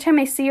like every time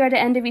I see her at the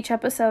end of each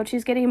episode,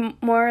 she's getting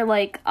more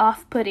like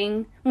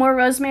off-putting, more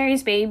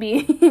Rosemary's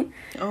Baby.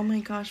 Oh my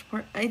gosh,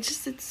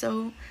 it's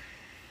so,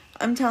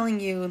 I'm telling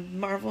you,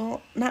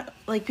 Marvel, not,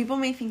 like, people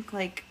may think,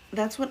 like,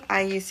 that's what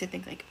I used to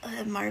think, like,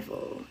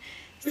 Marvel,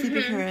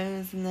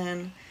 superheroes, and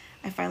then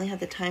I finally had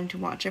the time to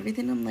watch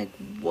everything, I'm like,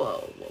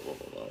 whoa.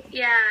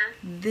 Yeah.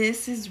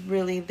 This is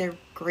really, they're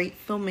great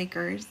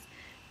filmmakers,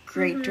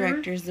 great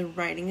directors, the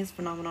writing is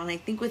phenomenal, and I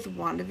think with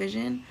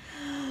WandaVision,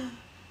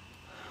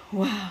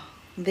 wow,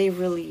 they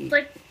really...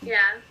 Like,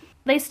 yeah.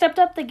 They stepped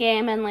up the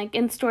game and, like,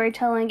 in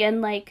storytelling,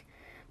 and, like,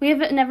 we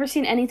have never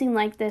seen anything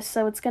like this,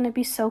 so it's gonna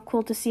be so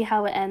cool to see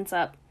how it ends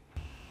up.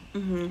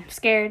 I'm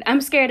scared,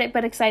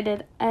 but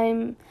excited.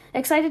 I'm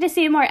excited to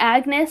see more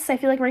Agnes. I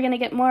feel like we're gonna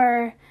get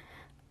more,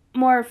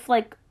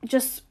 like,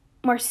 just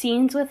more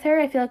scenes with her.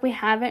 I feel like we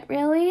haven't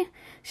really.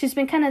 She's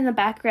been kind of in the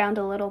background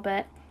a little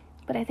bit,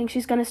 but I think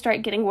she's gonna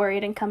start getting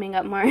worried and coming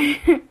up more.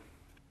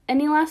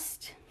 Any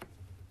last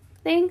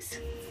things?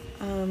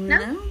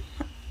 No.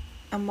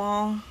 I'm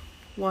all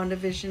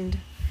WandaVisioned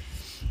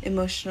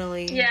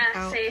emotionally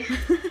out. Same.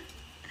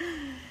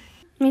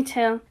 Me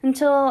too.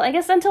 I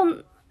guess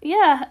until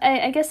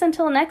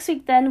next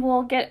week, then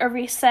we'll get a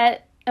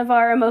reset of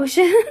our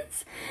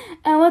emotions.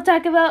 And we'll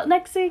talk about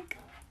next week.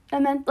 I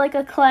meant like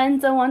a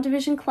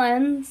WandaVision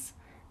cleanse.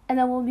 And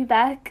then we'll be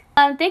back.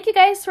 Thank you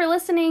guys for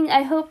listening.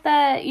 I hope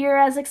that you're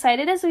as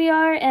excited as we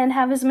are and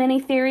have as many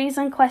theories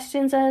and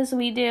questions as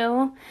we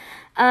do.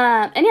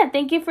 And yeah,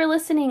 thank you for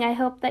listening. I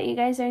hope that you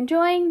guys are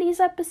enjoying these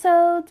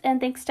episodes.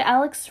 And thanks to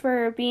Alex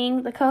for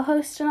being the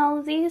co-host in all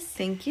of these.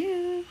 Thank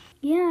you.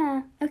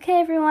 Yeah. Okay,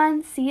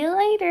 everyone. See you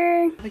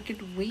later. Have a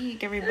good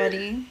week,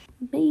 everybody.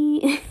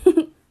 Bye.